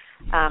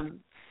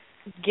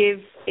give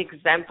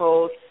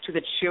examples to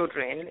the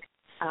children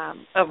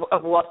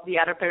of what the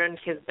other parent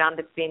has done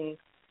that's been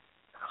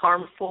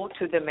harmful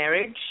to the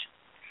marriage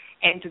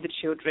and to the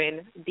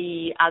children.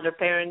 The other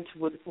parent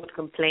would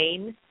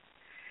complain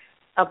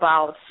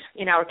about,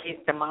 in our case,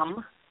 the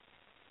mom,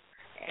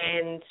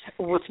 and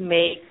would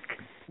make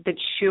the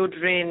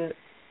children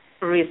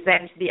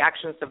resent the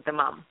actions of the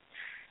mom.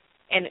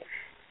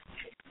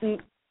 And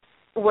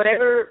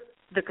whatever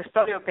the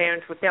custodial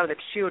parent would tell the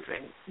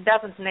children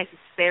doesn't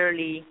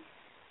necessarily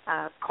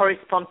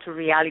correspond to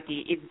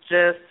reality. It's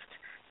just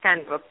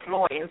kind of a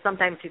ploy, and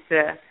sometimes it's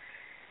a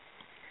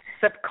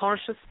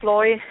subconscious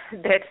ploy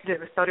that the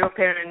custodial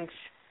parent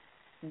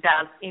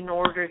does in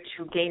order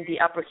to gain the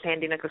upper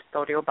hand in a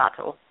custodial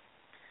battle.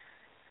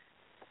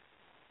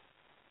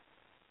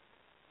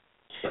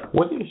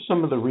 What are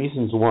some of the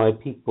reasons why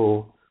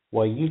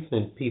you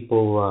think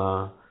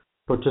people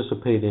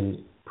participate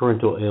in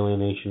parental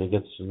alienation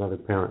against another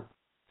parent?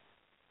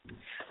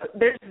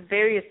 There's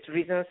various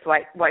reasons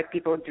why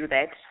people do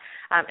that.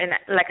 And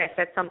like I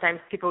said, sometimes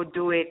people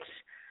do it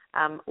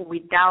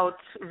without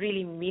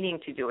really meaning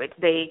to do it.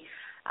 They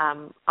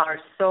are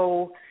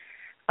so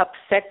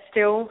upset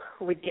still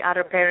with the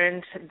other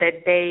parent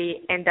that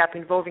they end up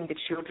involving the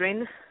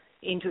children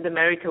into the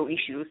marital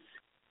issues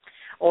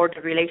or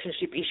the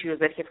relationship issues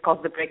that have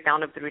caused the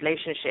breakdown of the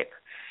relationship.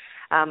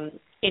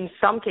 In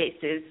some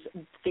cases,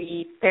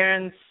 the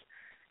parents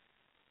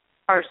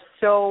are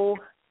so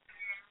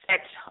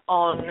set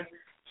on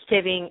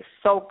having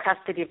sole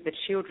custody of the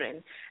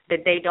children that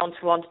they don't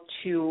want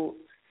to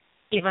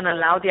even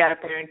allow the other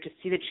parent to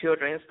see the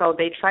children. So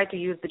they try to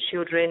use the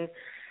children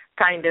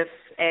kind of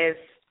as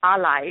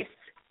allies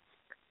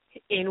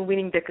in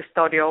winning the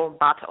custodial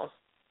battle,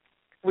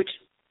 which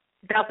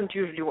doesn't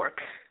usually work.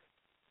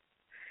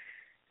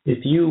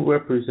 If you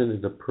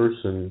represented a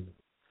person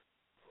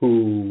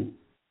who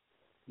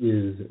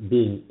is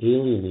being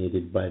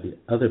alienated by the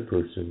other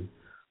person,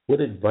 what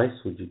advice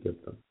would you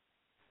give them?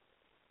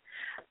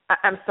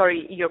 I'm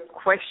sorry, your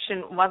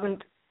question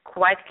wasn't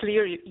quite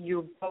clear.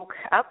 You broke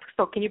up,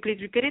 so can you please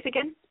repeat it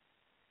again?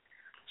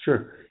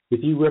 Sure.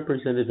 If you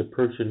represented a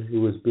person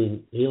who was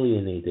being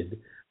alienated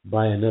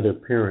by another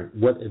parent,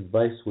 what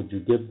advice would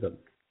you give them?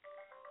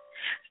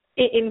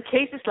 In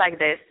cases like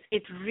this,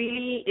 it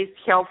really is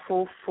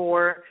helpful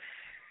for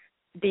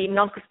the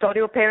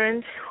non-custodial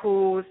parent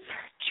whose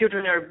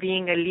children are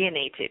being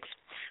alienated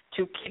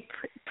to keep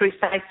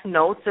precise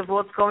notes of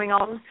what's going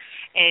on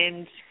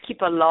and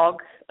keep a log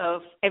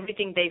of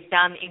everything they've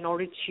done in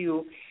order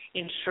to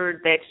ensure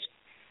that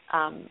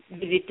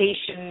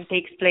visitation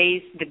takes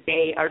place, that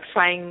they are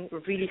trying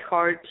really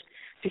hard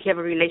to have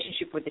a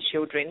relationship with the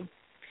children.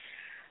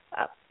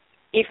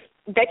 If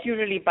that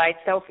usually by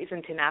itself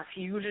isn't enough,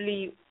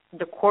 usually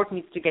the court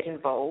needs to get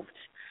involved,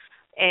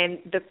 and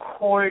the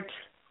court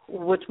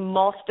would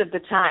most of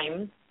the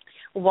time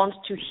want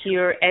to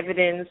hear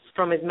evidence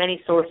from as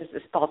many sources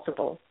as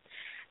possible.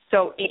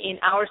 So in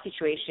our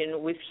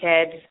situation, we've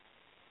had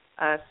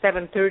a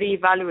 7:30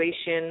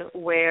 evaluation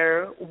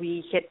where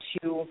we had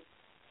to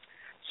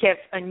have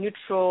a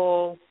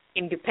neutral,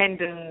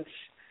 independent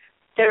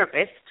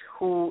therapist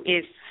who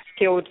is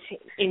skilled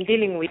in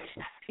dealing with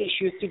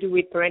issues to do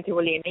with parental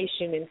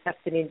alienation and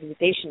custody and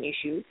visitation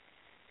issues.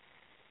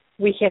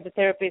 We had the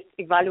therapist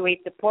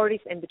evaluate the parties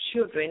and the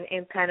children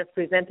and kind of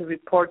present a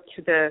report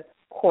to the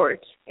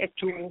court as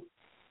to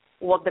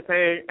what the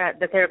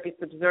therapist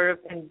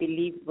observed and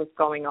believed was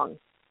going on.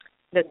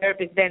 The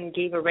therapist then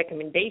gave a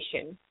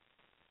recommendation,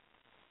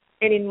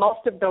 and in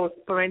most of those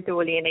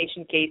parental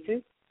alienation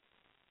cases,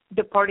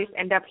 the parties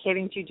end up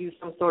having to do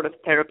some sort of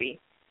therapy,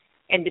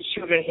 and the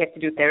children have to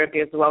do therapy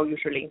as well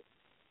usually.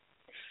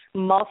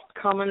 Most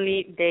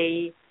commonly,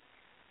 they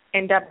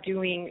end up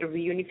doing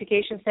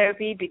reunification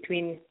therapy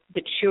between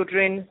the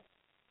children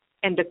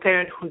and the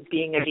parent who's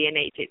being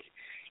alienated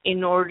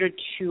in order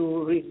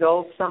to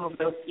resolve some of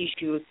those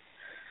issues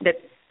that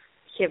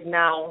have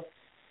now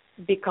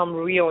become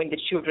real in the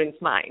children's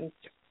minds.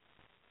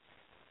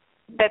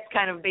 That's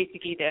kind of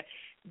basically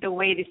the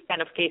way these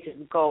kind of cases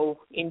go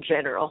in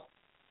general.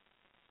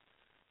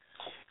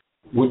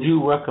 Would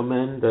you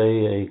recommend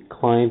a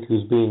client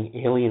who's being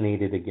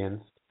alienated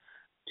against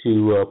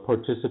to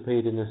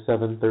participate in a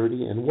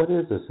 730? And what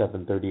is a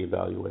 730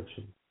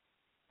 evaluation?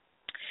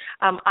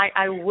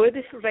 I would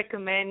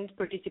recommend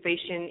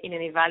participation in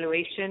an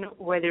evaluation,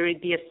 whether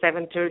it be a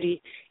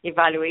 730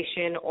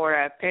 evaluation or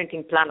a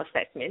parenting plan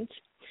assessment,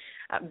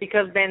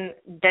 because then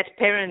that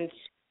parent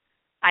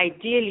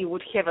ideally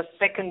would have a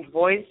second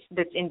voice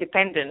that's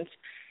independent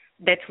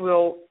that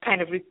will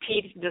kind of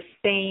repeat the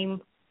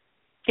same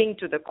thing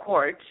to the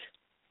court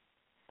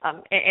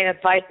and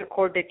advise the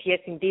court that, yes,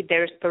 indeed,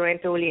 there's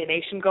parental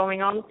alienation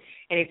going on,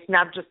 and it's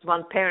not just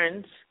one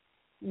parent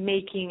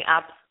making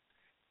up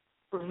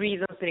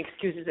reasons and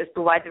excuses as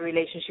to why the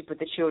relationship with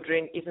the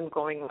children isn't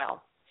going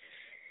well.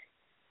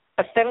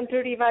 A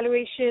 730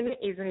 evaluation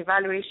is an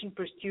evaluation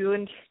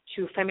pursuant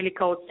to Family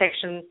Code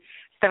Section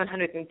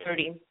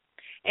 730,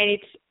 and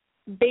it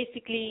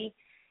basically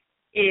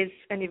is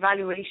an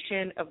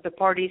evaluation of the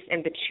parties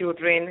and the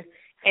children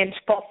and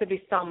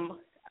possibly some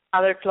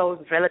other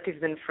close relatives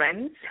and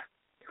friends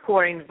who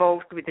are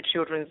involved with the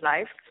children's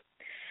lives.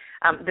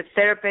 The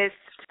therapist,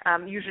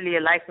 usually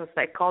a licensed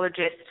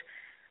psychologist,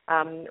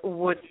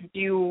 would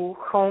do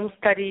home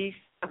studies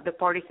of the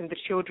parties and the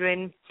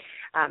children.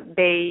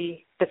 The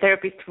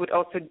therapist would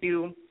also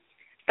do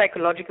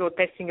psychological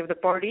testing of the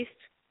parties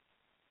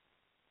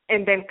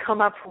and then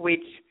come up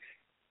with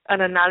an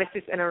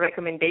analysis and a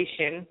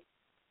recommendation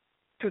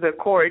to the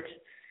court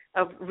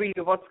of really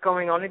what's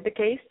going on in the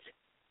case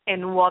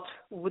and what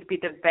would be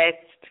the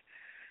best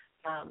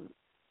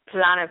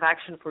plan of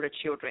action for the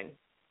children.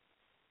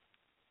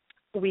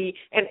 In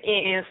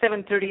a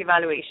 730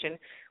 evaluation,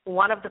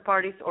 one of the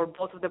parties or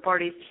both of the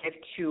parties have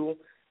to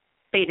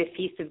pay the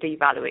fees to the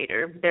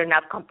evaluator. They're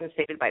not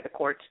compensated by the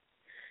court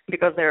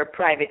because they're a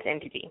private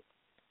entity.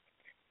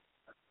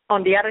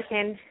 On the other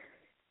hand,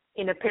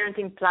 in a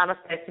parenting plan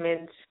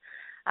assessment,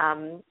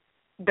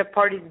 the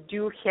parties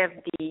do have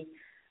the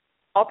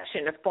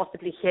option of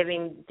possibly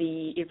having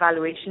the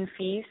evaluation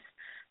fees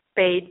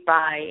paid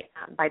by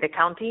the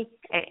county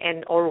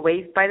and or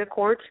waived by the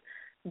court,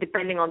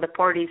 depending on the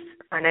parties'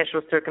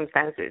 financial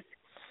circumstances.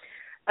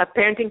 A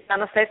parenting plan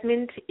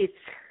assessment is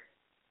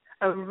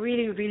a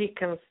really, really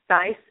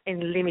concise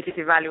and limited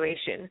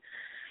evaluation.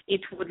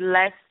 It would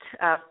last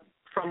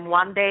from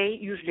 1 day,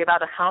 usually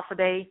about a half a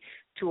day,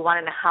 to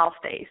 1.5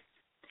 days.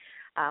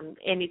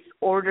 And it's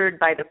ordered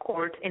by the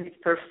court and it's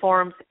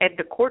performed at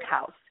the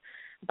courthouse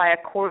by a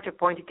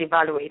court-appointed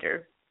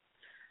evaluator.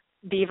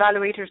 The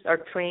evaluators are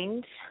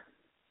trained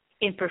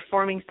in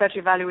performing such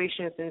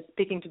evaluations and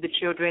speaking to the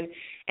children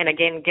and,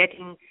 again,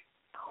 getting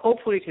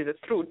hopefully to the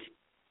truth,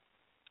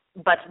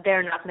 but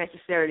they're not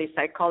necessarily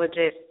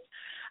psychologists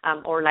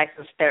or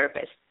licensed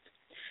therapists.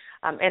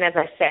 And as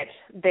I said,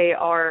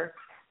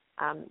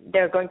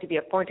 they're going to be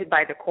appointed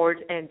by the court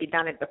and be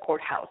done at the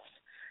courthouse.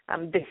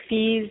 The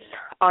fees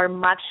are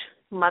much,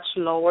 much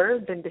lower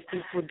than the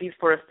fees would be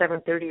for a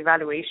 730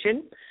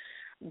 evaluation,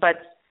 but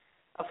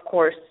of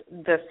course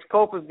the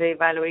scope of the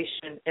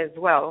evaluation as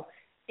well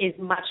is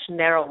much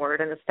narrower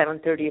than a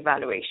 730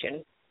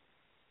 evaluation.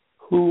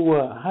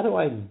 How do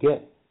I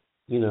get,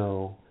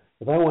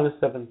 if I want a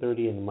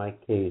 730 in my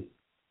case,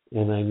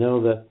 and I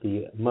know that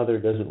the mother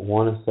doesn't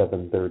want a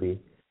 730,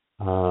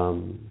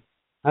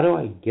 how do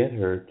I get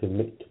her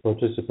to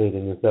participate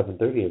in the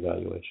 730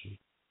 evaluation?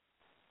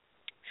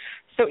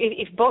 So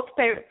if both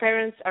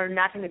parents are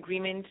not in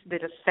agreement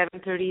that a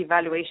 730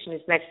 evaluation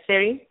is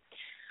necessary,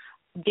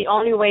 the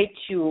only way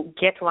to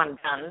get one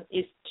done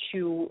is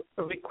to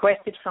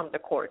request it from the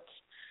court.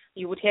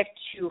 You would have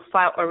to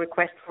file a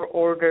request for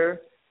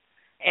order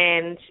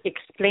and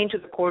explain to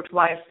the court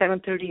why a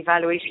 730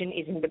 evaluation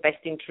is in the best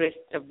interest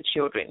of the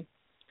children.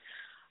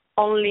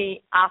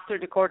 Only after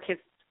the court has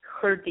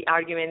heard the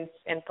arguments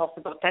and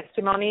possible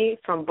testimony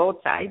from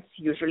both sides,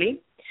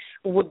 usually,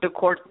 would the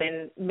court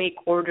then make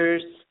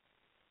orders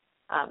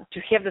to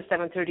have the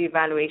 730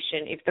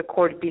 evaluation if the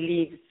court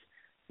believes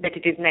that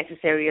it is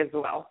necessary as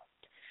well.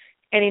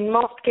 And in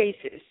most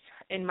cases,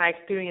 in my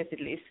experience at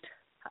least,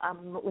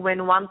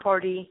 when one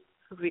party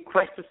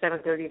requests a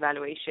 730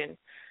 evaluation,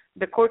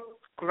 the court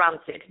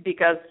grants it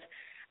because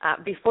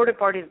before the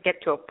parties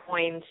get to a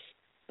point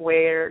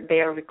where they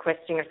are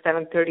requesting a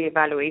 730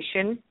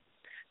 evaluation,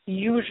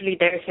 usually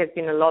there has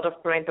been a lot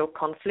of parental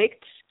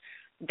conflict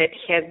that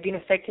has been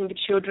affecting the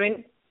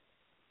children.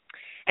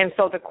 And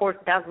so the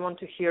court does want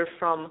to hear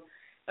from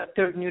a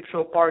third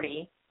neutral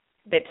party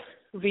that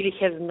really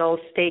has no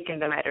stake in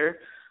the matter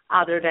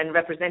other than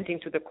representing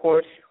to the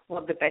court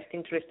what the best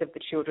interest of the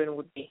children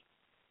would be.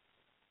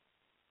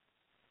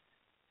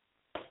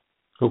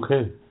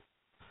 Okay.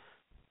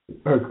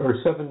 Are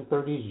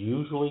 730s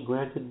usually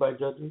granted by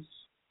judges?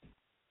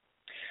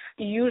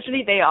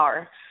 Usually they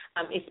are,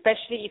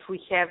 especially if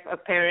we have a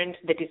parent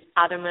that is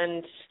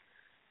adamant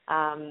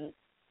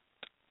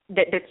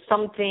that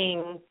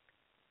something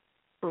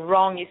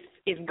wrong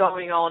is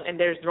going on and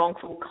there's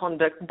wrongful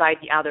conduct by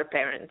the other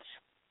parent.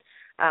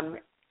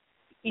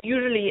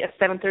 Usually a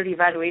 730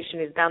 evaluation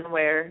is done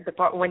where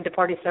when the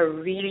parties are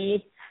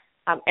really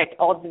at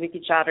odds with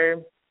each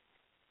other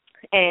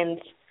and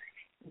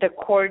the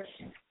court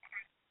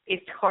is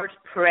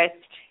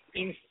hard-pressed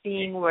in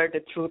seeing where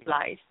the truth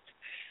lies.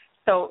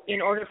 So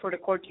in order for the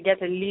court to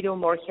get a little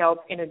more help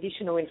and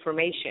additional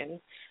information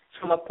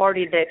from a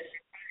party that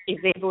is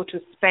able to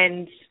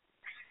spend,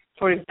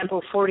 for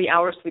example, 40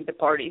 hours with the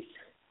parties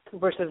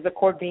versus the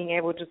court being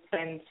able to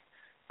spend,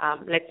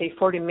 let's say,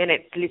 40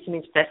 minutes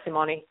listening to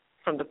testimony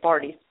from the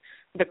parties,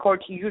 the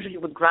court usually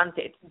would grant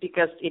it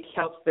because it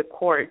helps the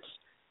court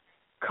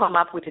come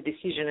up with a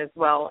decision as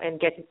well and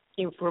get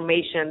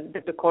information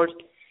that the court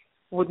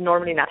would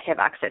normally not have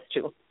access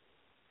to.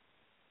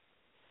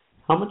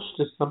 How much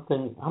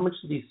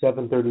do these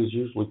 730s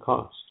usually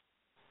cost?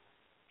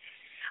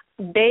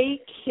 They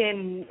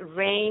can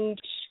range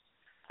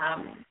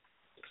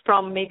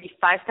from maybe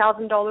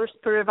 $5,000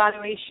 per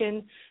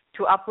evaluation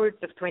to upwards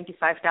of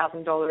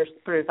 $25,000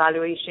 per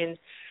evaluation,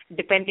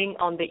 depending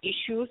on the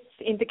issues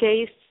in the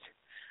case,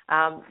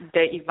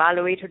 the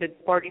evaluator that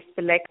the parties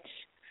select,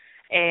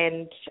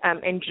 and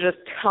just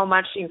how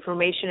much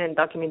information and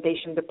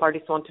documentation the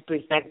parties want to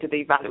present to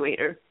the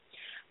evaluator.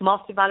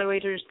 Most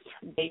evaluators,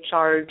 they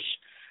charge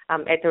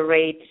at a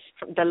rate,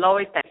 the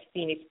lowest I've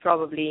seen is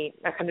probably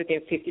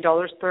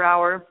 $150 per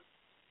hour,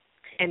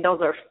 and those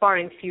are far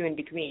and few in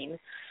between,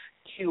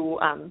 to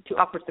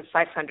upwards of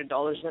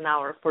 $500 an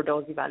hour for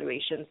those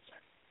evaluations.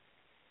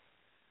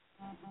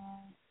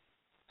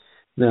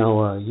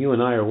 Now, you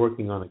and I are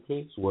working on a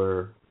case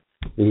where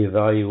the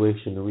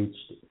evaluation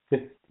reached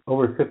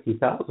over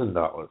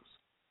 $50,000.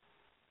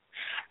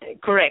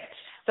 Correct.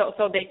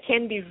 So they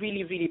can be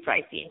really, really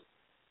pricey.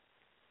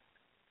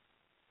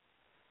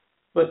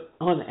 But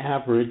on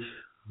average,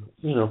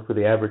 for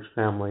the average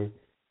family,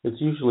 it's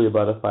usually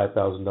about a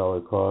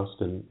 $5,000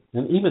 cost, and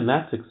even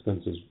that's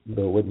expensive,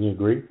 though, wouldn't you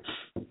agree?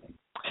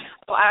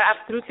 Oh, I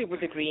absolutely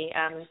would agree.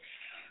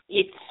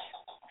 It's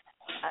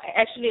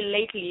actually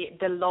lately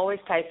the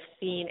lowest I've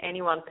seen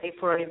anyone pay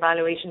for an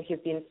evaluation has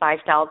been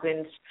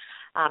 $5,000,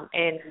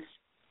 and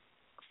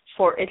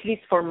at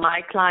least for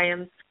my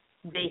clients,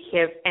 they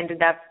have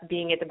ended up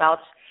being at about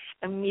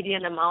a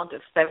median amount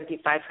of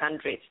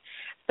 $7,500.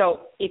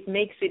 So it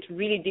makes it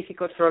really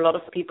difficult for a lot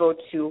of people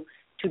to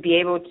be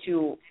able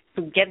to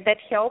get that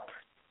help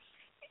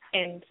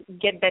and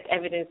get that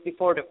evidence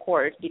before the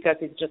court because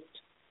it's just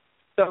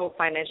so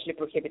financially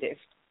prohibitive.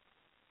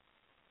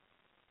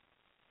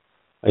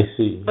 I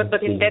see.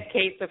 But in that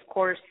case, of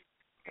course,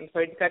 I'm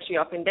sorry to cut you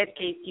off. In that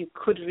case, you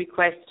could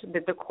request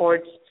that the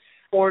court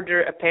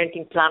order a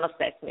parenting plan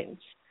assessment.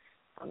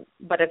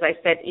 But as I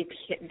said,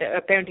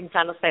 a parenting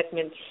plan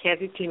assessment has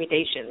its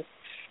limitations.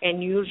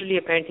 And usually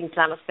a parenting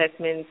plan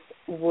assessment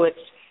would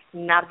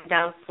not be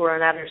done for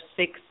another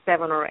 6,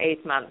 7, or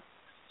 8 months.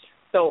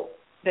 So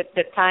the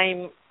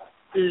time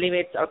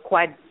limits are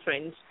quite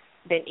different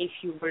than if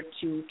you were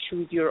to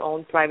choose your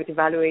own private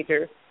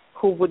evaluator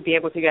who would be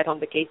able to get on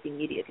the case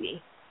immediately.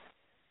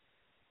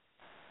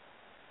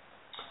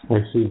 I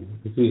see.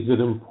 Is it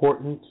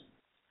important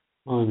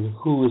on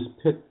who is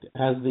picked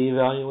as the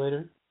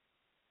evaluator?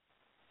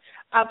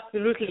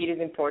 Absolutely, it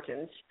is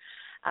important.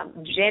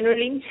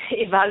 Generally,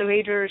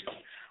 evaluators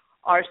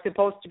are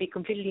supposed to be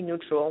completely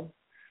neutral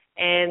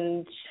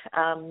and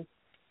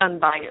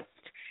unbiased.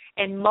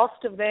 And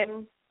most of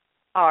them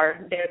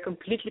they're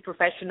completely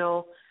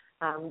professional,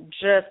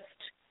 just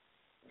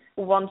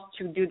want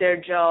to do their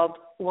job,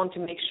 want to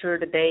make sure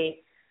that they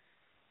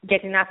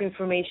get enough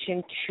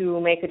information to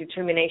make a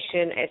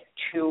determination as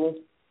to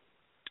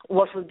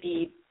what would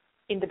be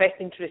in the best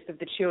interest of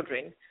the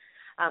children.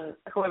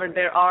 However,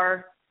 there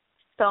are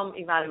some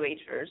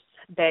evaluators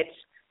that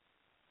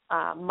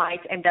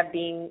might end up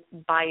being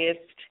biased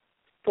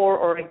for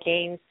or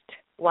against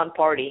one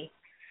party,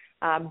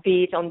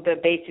 be it on the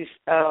basis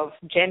of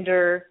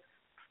gender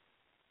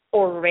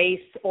or race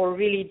or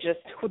really just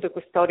who the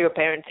custodial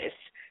parent is.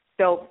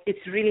 So it's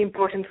really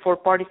important for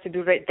parties to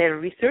do their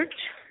research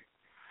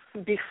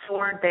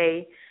before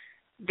they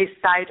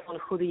decide on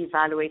who the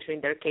evaluator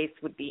in their case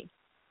would be.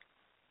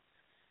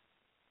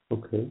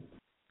 Okay.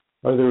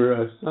 Are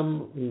there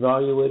some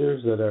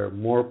evaluators that are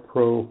more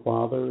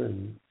pro-father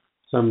and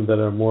some that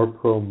are more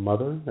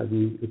pro-mother? Have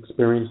you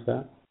experienced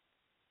that?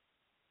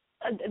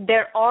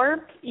 There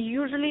are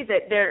usually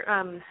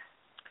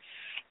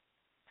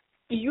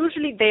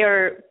they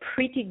are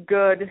pretty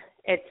good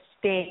at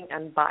staying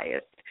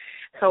unbiased.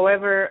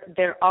 However,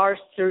 there are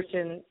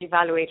certain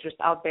evaluators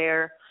out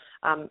there,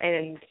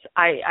 and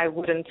I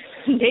wouldn't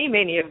name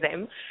any of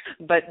them,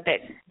 but that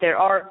there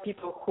are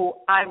people who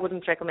I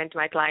wouldn't recommend to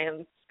my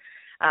clients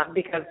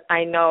because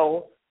I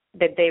know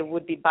that they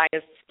would be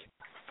biased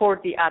for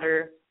the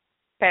other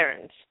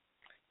parent.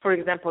 For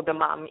example, the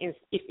mom,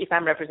 if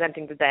I'm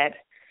representing the dad.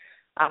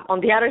 On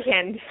the other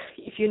hand,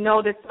 if you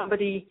know that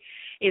somebody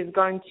is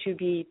going to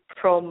be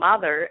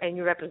pro-mother and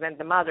you represent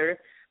the mother,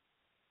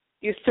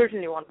 you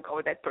certainly want to go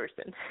with that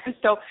person.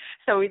 So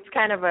it's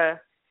kind of a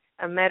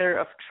matter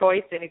of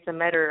choice, and it's a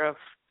matter of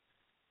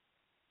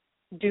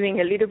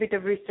doing a little bit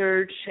of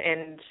research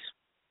and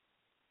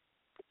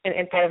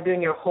kind of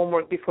doing your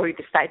homework before you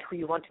decide who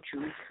you want to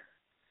choose.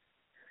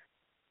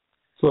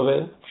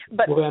 Sylvia,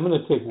 I'm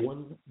going to take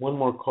one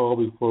more call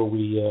before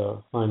we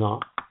sign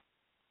off.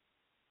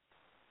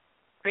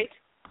 Great.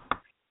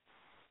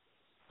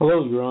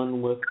 Hello, you're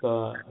on with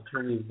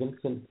Attorney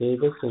Vincent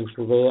Davis and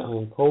Sylvia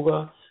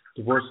Ankova,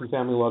 Divorce and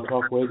Family Law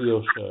Talk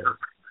Radio Show.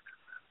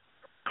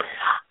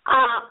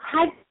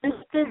 Hi,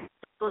 Vincent.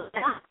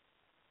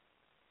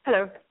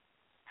 Hello.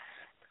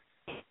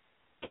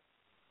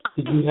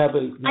 Did you have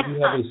a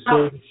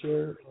story to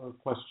share or a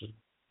question?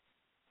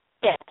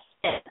 Yes.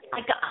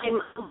 I'm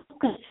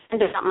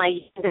concerned about my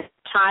youngest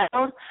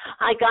child.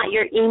 I got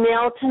your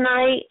email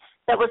tonight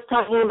that was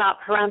talking about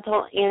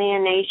parental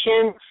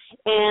alienation,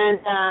 and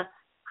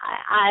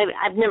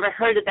I've never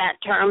heard of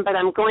that term, but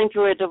I'm going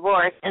through a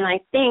divorce, and I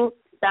think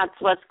that's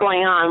what's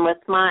going on with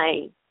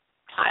my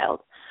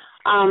child.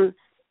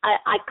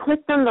 I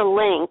clicked on the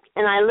link,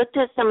 and I looked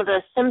at some of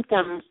the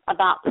symptoms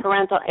about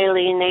parental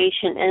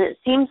alienation, and it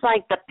seems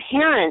like the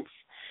parents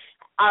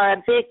are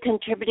a big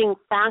contributing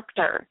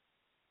factor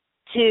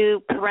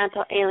to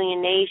parental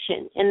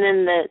alienation, and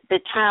then the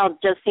child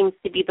just seems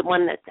to be the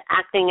one that's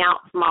acting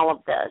out from all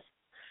of this.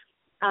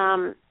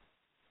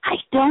 I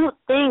don't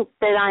think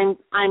that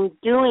I'm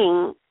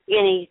doing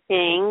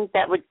anything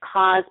that would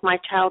cause my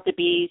child to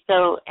be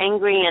so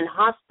angry and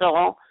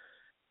hostile,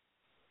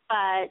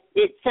 but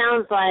it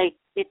sounds like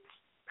it's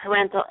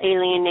parental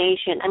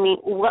alienation. I mean,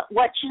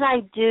 what should I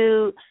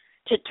do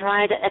to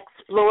try to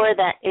explore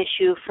that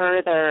issue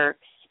further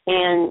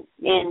and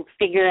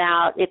figure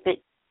out if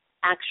it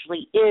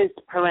actually is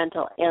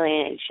parental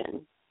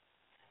alienation?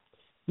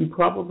 You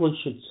probably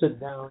should sit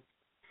down.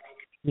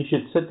 You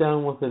should sit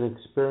down with an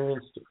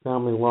experienced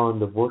family law and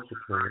divorce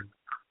attorney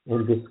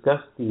and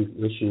discuss these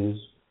issues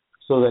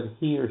so that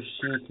he or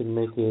she can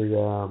make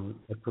a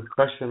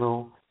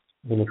professional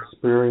and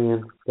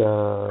experienced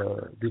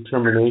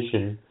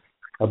determination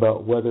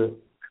about whether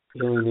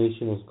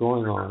alienation is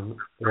going on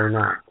or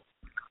not.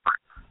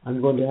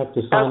 I'm going to have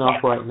to sign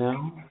off right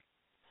now.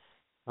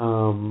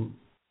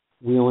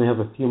 We only have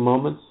a few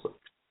moments.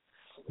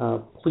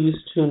 Please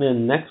tune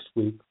in next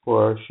week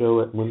for our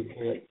show at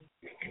Wednesday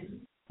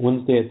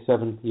at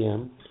 7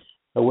 p.m.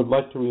 I would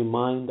like to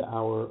remind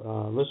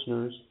our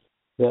listeners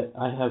that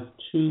I have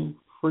 2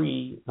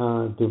 free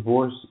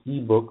divorce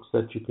ebooks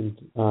that you can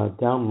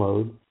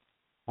download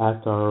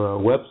at our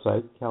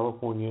website,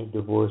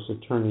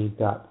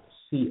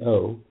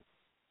 CaliforniaDivorceAttorney.co.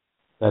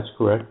 That's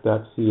correct,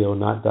 .co,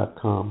 not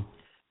 .com.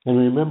 And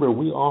remember,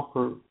 we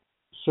offer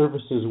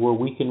services where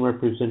we can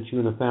represent you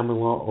in a family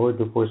law or a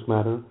divorce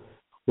matter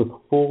with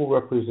full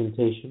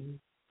representation,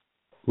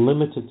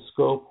 limited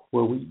scope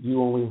where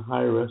you only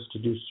hire us to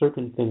do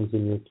certain things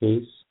in your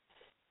case,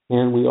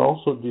 and we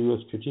also do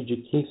a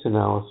strategic case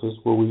analysis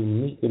where we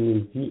meet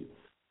and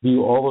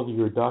review all of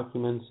your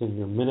documents and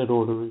your minute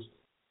orders,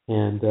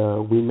 and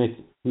we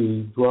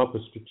draw up a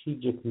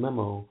strategic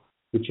memo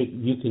which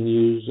you can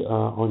use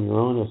on your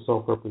own as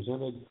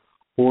self-represented,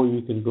 or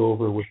you can go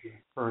over with your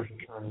current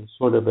attorney,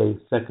 sort of a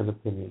second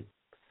opinion.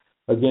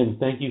 Again,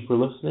 thank you for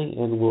listening,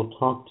 and we'll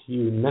talk to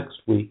you next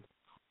week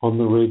on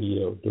the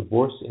radio,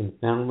 Divorce and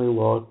Family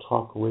Law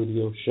Talk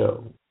Radio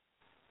Show.